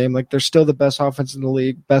 points per game. They're still the best offense in the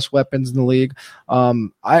league, best weapons in the league.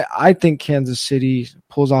 I think Kansas City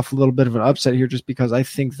pulls off a little bit of an upset here just because I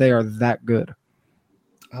think they are that good.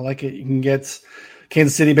 I like it. You can get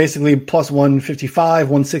Kansas City basically plus 155,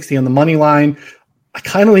 160 on the money line. I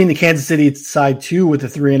kind of lean the Kansas City side too with the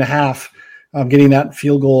 3.5. Getting that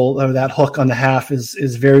field goal or that hook on the half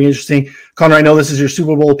is very interesting. Connor, I know this is your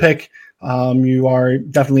Super Bowl pick. You are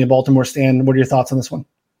definitely a Baltimore stan. What are your thoughts on this one?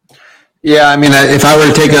 Yeah, if I were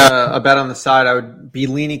to take a bet on the side, I would be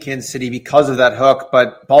leaning Kansas City because of that hook.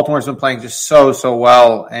 But Baltimore's been playing just so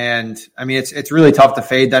well, and it's really tough to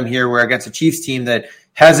fade them here. We're against a Chiefs team that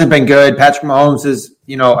hasn't been good. Patrick Mahomes is,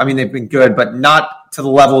 they've been good, but not to the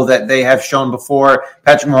level that they have shown before.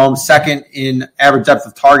 Patrick Mahomes, second in average depth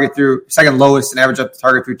of target second lowest in average depth of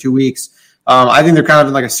target through 2 weeks. I think they're kind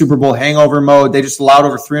of in a Super Bowl hangover mode. They just allowed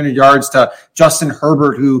over 300 yards to Justin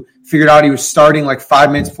Herbert, who figured out he was starting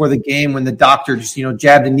 5 minutes before the game when the doctor just,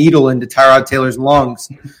 jabbed a needle into Tyrod Taylor's lungs.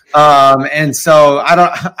 And so I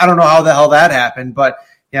don't know how the hell that happened, but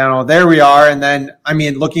there we are. And then, I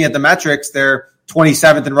mean, looking at the metrics, they're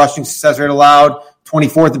 27th in rushing success rate allowed,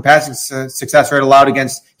 24th in passing success rate allowed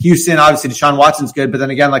against Houston. Obviously, Deshaun Watson's good, but then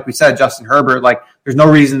again, like we said, Justin Herbert, like there's no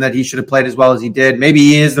reason that he should have played as well as he did. Maybe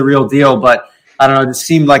he is the real deal, but I don't know. It just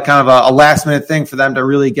seemed like kind of a last minute thing for them to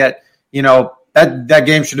really get, that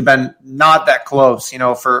game should have been not that close,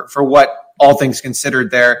 for what all things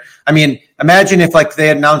considered there. I mean, imagine if like they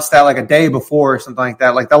had announced that like a day before or something like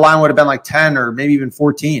that, like the line would have been like 10 or maybe even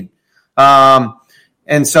 14.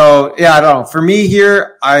 And so, yeah, I don't know. For me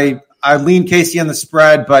here, I lean KC on the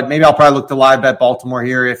spread, but maybe I'll probably look to live bet Baltimore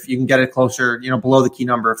here if you can get it closer, below the key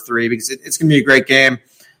number of 3, because it's going to be a great game.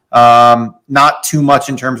 Not too much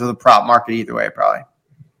in terms of the prop market either way, probably.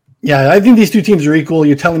 Yeah, I think these two teams are equal.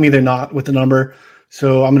 You're telling me they're not with the number,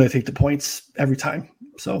 so I'm going to take the points every time.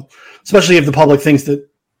 So, especially if the public thinks that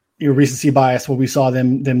your recency bias, what we saw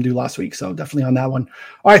them do last week. So definitely on that one.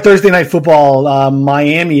 All right, Thursday night football,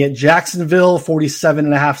 Miami at Jacksonville,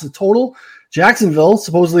 47.5 is the total. Jacksonville,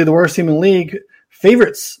 supposedly the worst team in the league,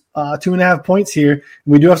 favorites, 2.5 points here. And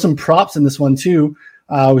we do have some props in this one too.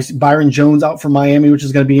 We see Byron Jones out for Miami, which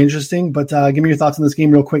is going to be interesting. But give me your thoughts on this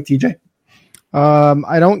game real quick, TJ.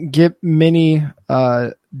 I don't get many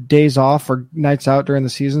days off or nights out during the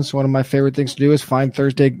season, so one of my favorite things to do is find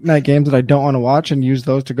Thursday night games that I don't want to watch and use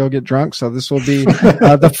those to go get drunk. So this will be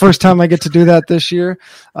the first time I get to do that this year.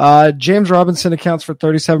 James Robinson accounts for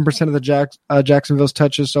 37% of the Jacksonville's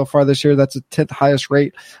touches so far this year. That's the 10th highest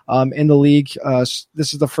rate in the league.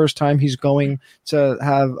 This is the first time he's going to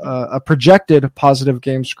have a projected positive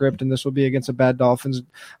game script, and this will be against a bad Dolphins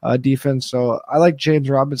defense. So I like James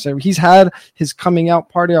Robinson. He's had his coming out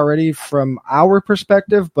party already from our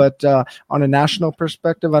perspective, but on a national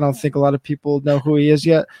perspective, I don't think a lot of people know who he is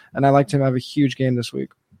yet, and I like him to have a huge game this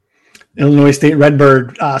week. Illinois State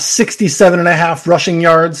Redbird, 67.5 rushing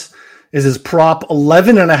yards is his prop,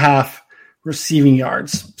 11.5 receiving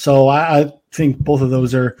yards. So I think both of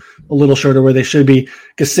those are a little short of where they should be.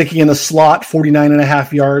 Gesicki in the slot,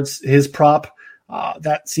 49.5 yards, his prop.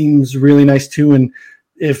 That seems really nice too. And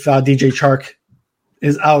if DJ Chark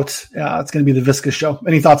is out, it's going to be the Visca show.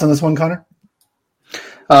 Any thoughts on this one, Connor?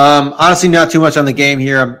 Honestly, not too much on the game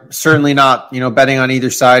here. I'm certainly not, betting on either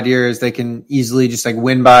side here, as they can easily just like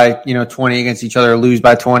win by, 20 against each other or lose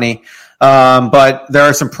by 20. But there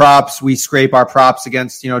are some props. We scrape our props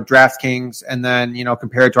against, DraftKings and then,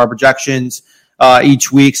 compare it to our projections,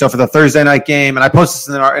 each week. So for the Thursday night game, and I post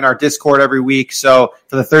this in our Discord every week. So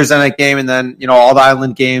for the Thursday night game and then, all the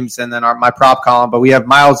Island games and then my prop column, but we have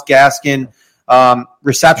Myles Gaskin,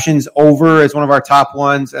 receptions over as one of our top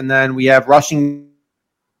ones. And then we have rushing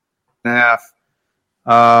half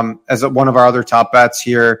as one of our other top bets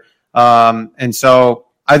here. And so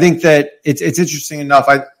I think that it's interesting enough.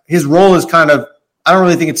 His role is I don't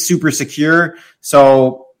really think it's super secure.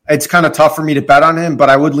 So it's kind of tough for me to bet on him, but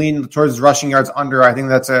I would lean towards rushing yards under. I think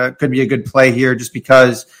could be a good play here, just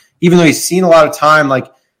because even though he's seen a lot of time,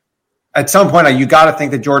 like at some point you got to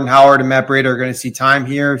think that Jordan Howard and Matt Breida are going to see time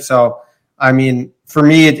here. So, I mean, for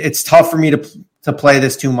me, it's tough for me to play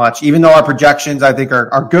this too much, even though our projections I think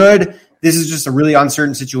are good. This is just a really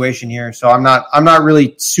uncertain situation here. So I'm not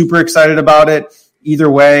really super excited about it either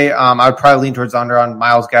way. I would probably lean towards under on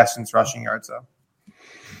Myles Gaskin's rushing yards though.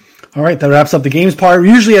 All right. That wraps up the games part.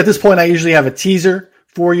 Usually at this point, I usually have a teaser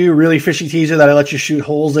for you, really fishy teaser that I let you shoot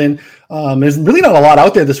holes in. There's really not a lot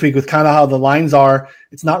out there this week with kind of how the lines are.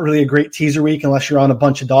 It's not really a great teaser week unless you're on a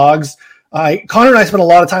bunch of dogs. Connor and I spent a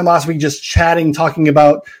lot of time last week just chatting, talking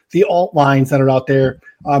about the alt lines that are out there.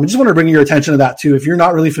 I just want to bring your attention to that too. If you're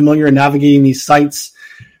not really familiar in navigating these sites,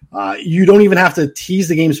 you don't even have to tease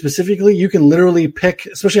the game specifically. You can literally pick,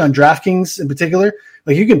 especially on DraftKings in particular,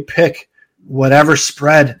 like you can pick whatever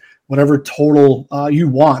spread, whatever total you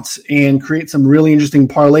want and create some really interesting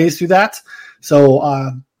parlays through that.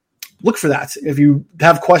 So look for that. If you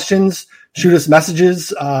have questions, shoot us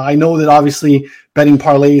messages. I know that obviously betting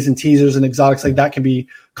parlays and teasers and exotics like that can be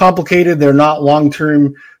complicated. They're not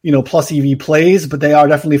long-term, plus EV plays, but they are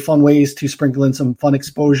definitely fun ways to sprinkle in some fun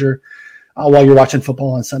exposure while you're watching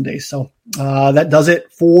football on Sundays. So that does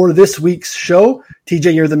it for this week's show.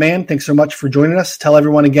 TJ, you're the man. Thanks so much for joining us. Tell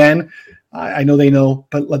everyone again. I know they know,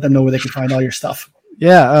 but let them know where they can find all your stuff.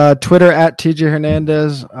 Yeah, Twitter at TJ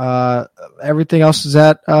Hernandez. Everything else is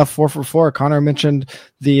at 4for4. Connor mentioned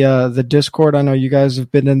the Discord. I know you guys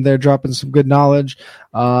have been in there dropping some good knowledge.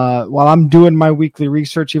 While I'm doing my weekly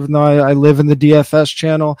research, even though I live in the DFS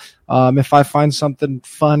channel, if I find something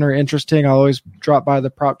fun or interesting, I'll always drop by the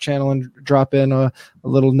prop channel and drop in a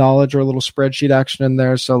little knowledge or a little spreadsheet action in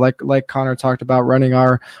there. So like Connor talked about, running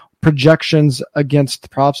our projections against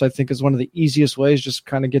props, I think, is one of the easiest ways. Just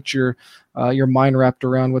kind of get your mind wrapped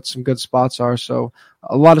around what some good spots are. So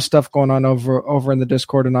a lot of stuff going on over in the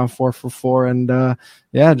Discord and on 4for4,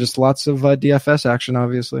 and just lots of DFS action,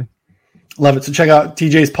 obviously. Love it. So check out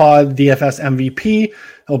TJ's pod, DFS MVP.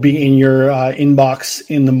 It'll be in your inbox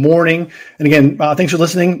in the morning. And again, thanks for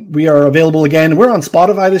listening. We are available again. We're on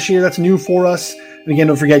Spotify this year. That's new for us. And again,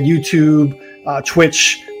 don't forget YouTube,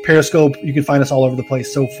 Twitch, Periscope. You can find us all over the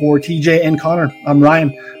place. So for TJ and Connor, I'm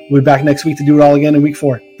Ryan. We'll be back next week to do it all again in week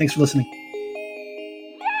 4. Thanks for listening.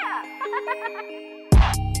 Yeah.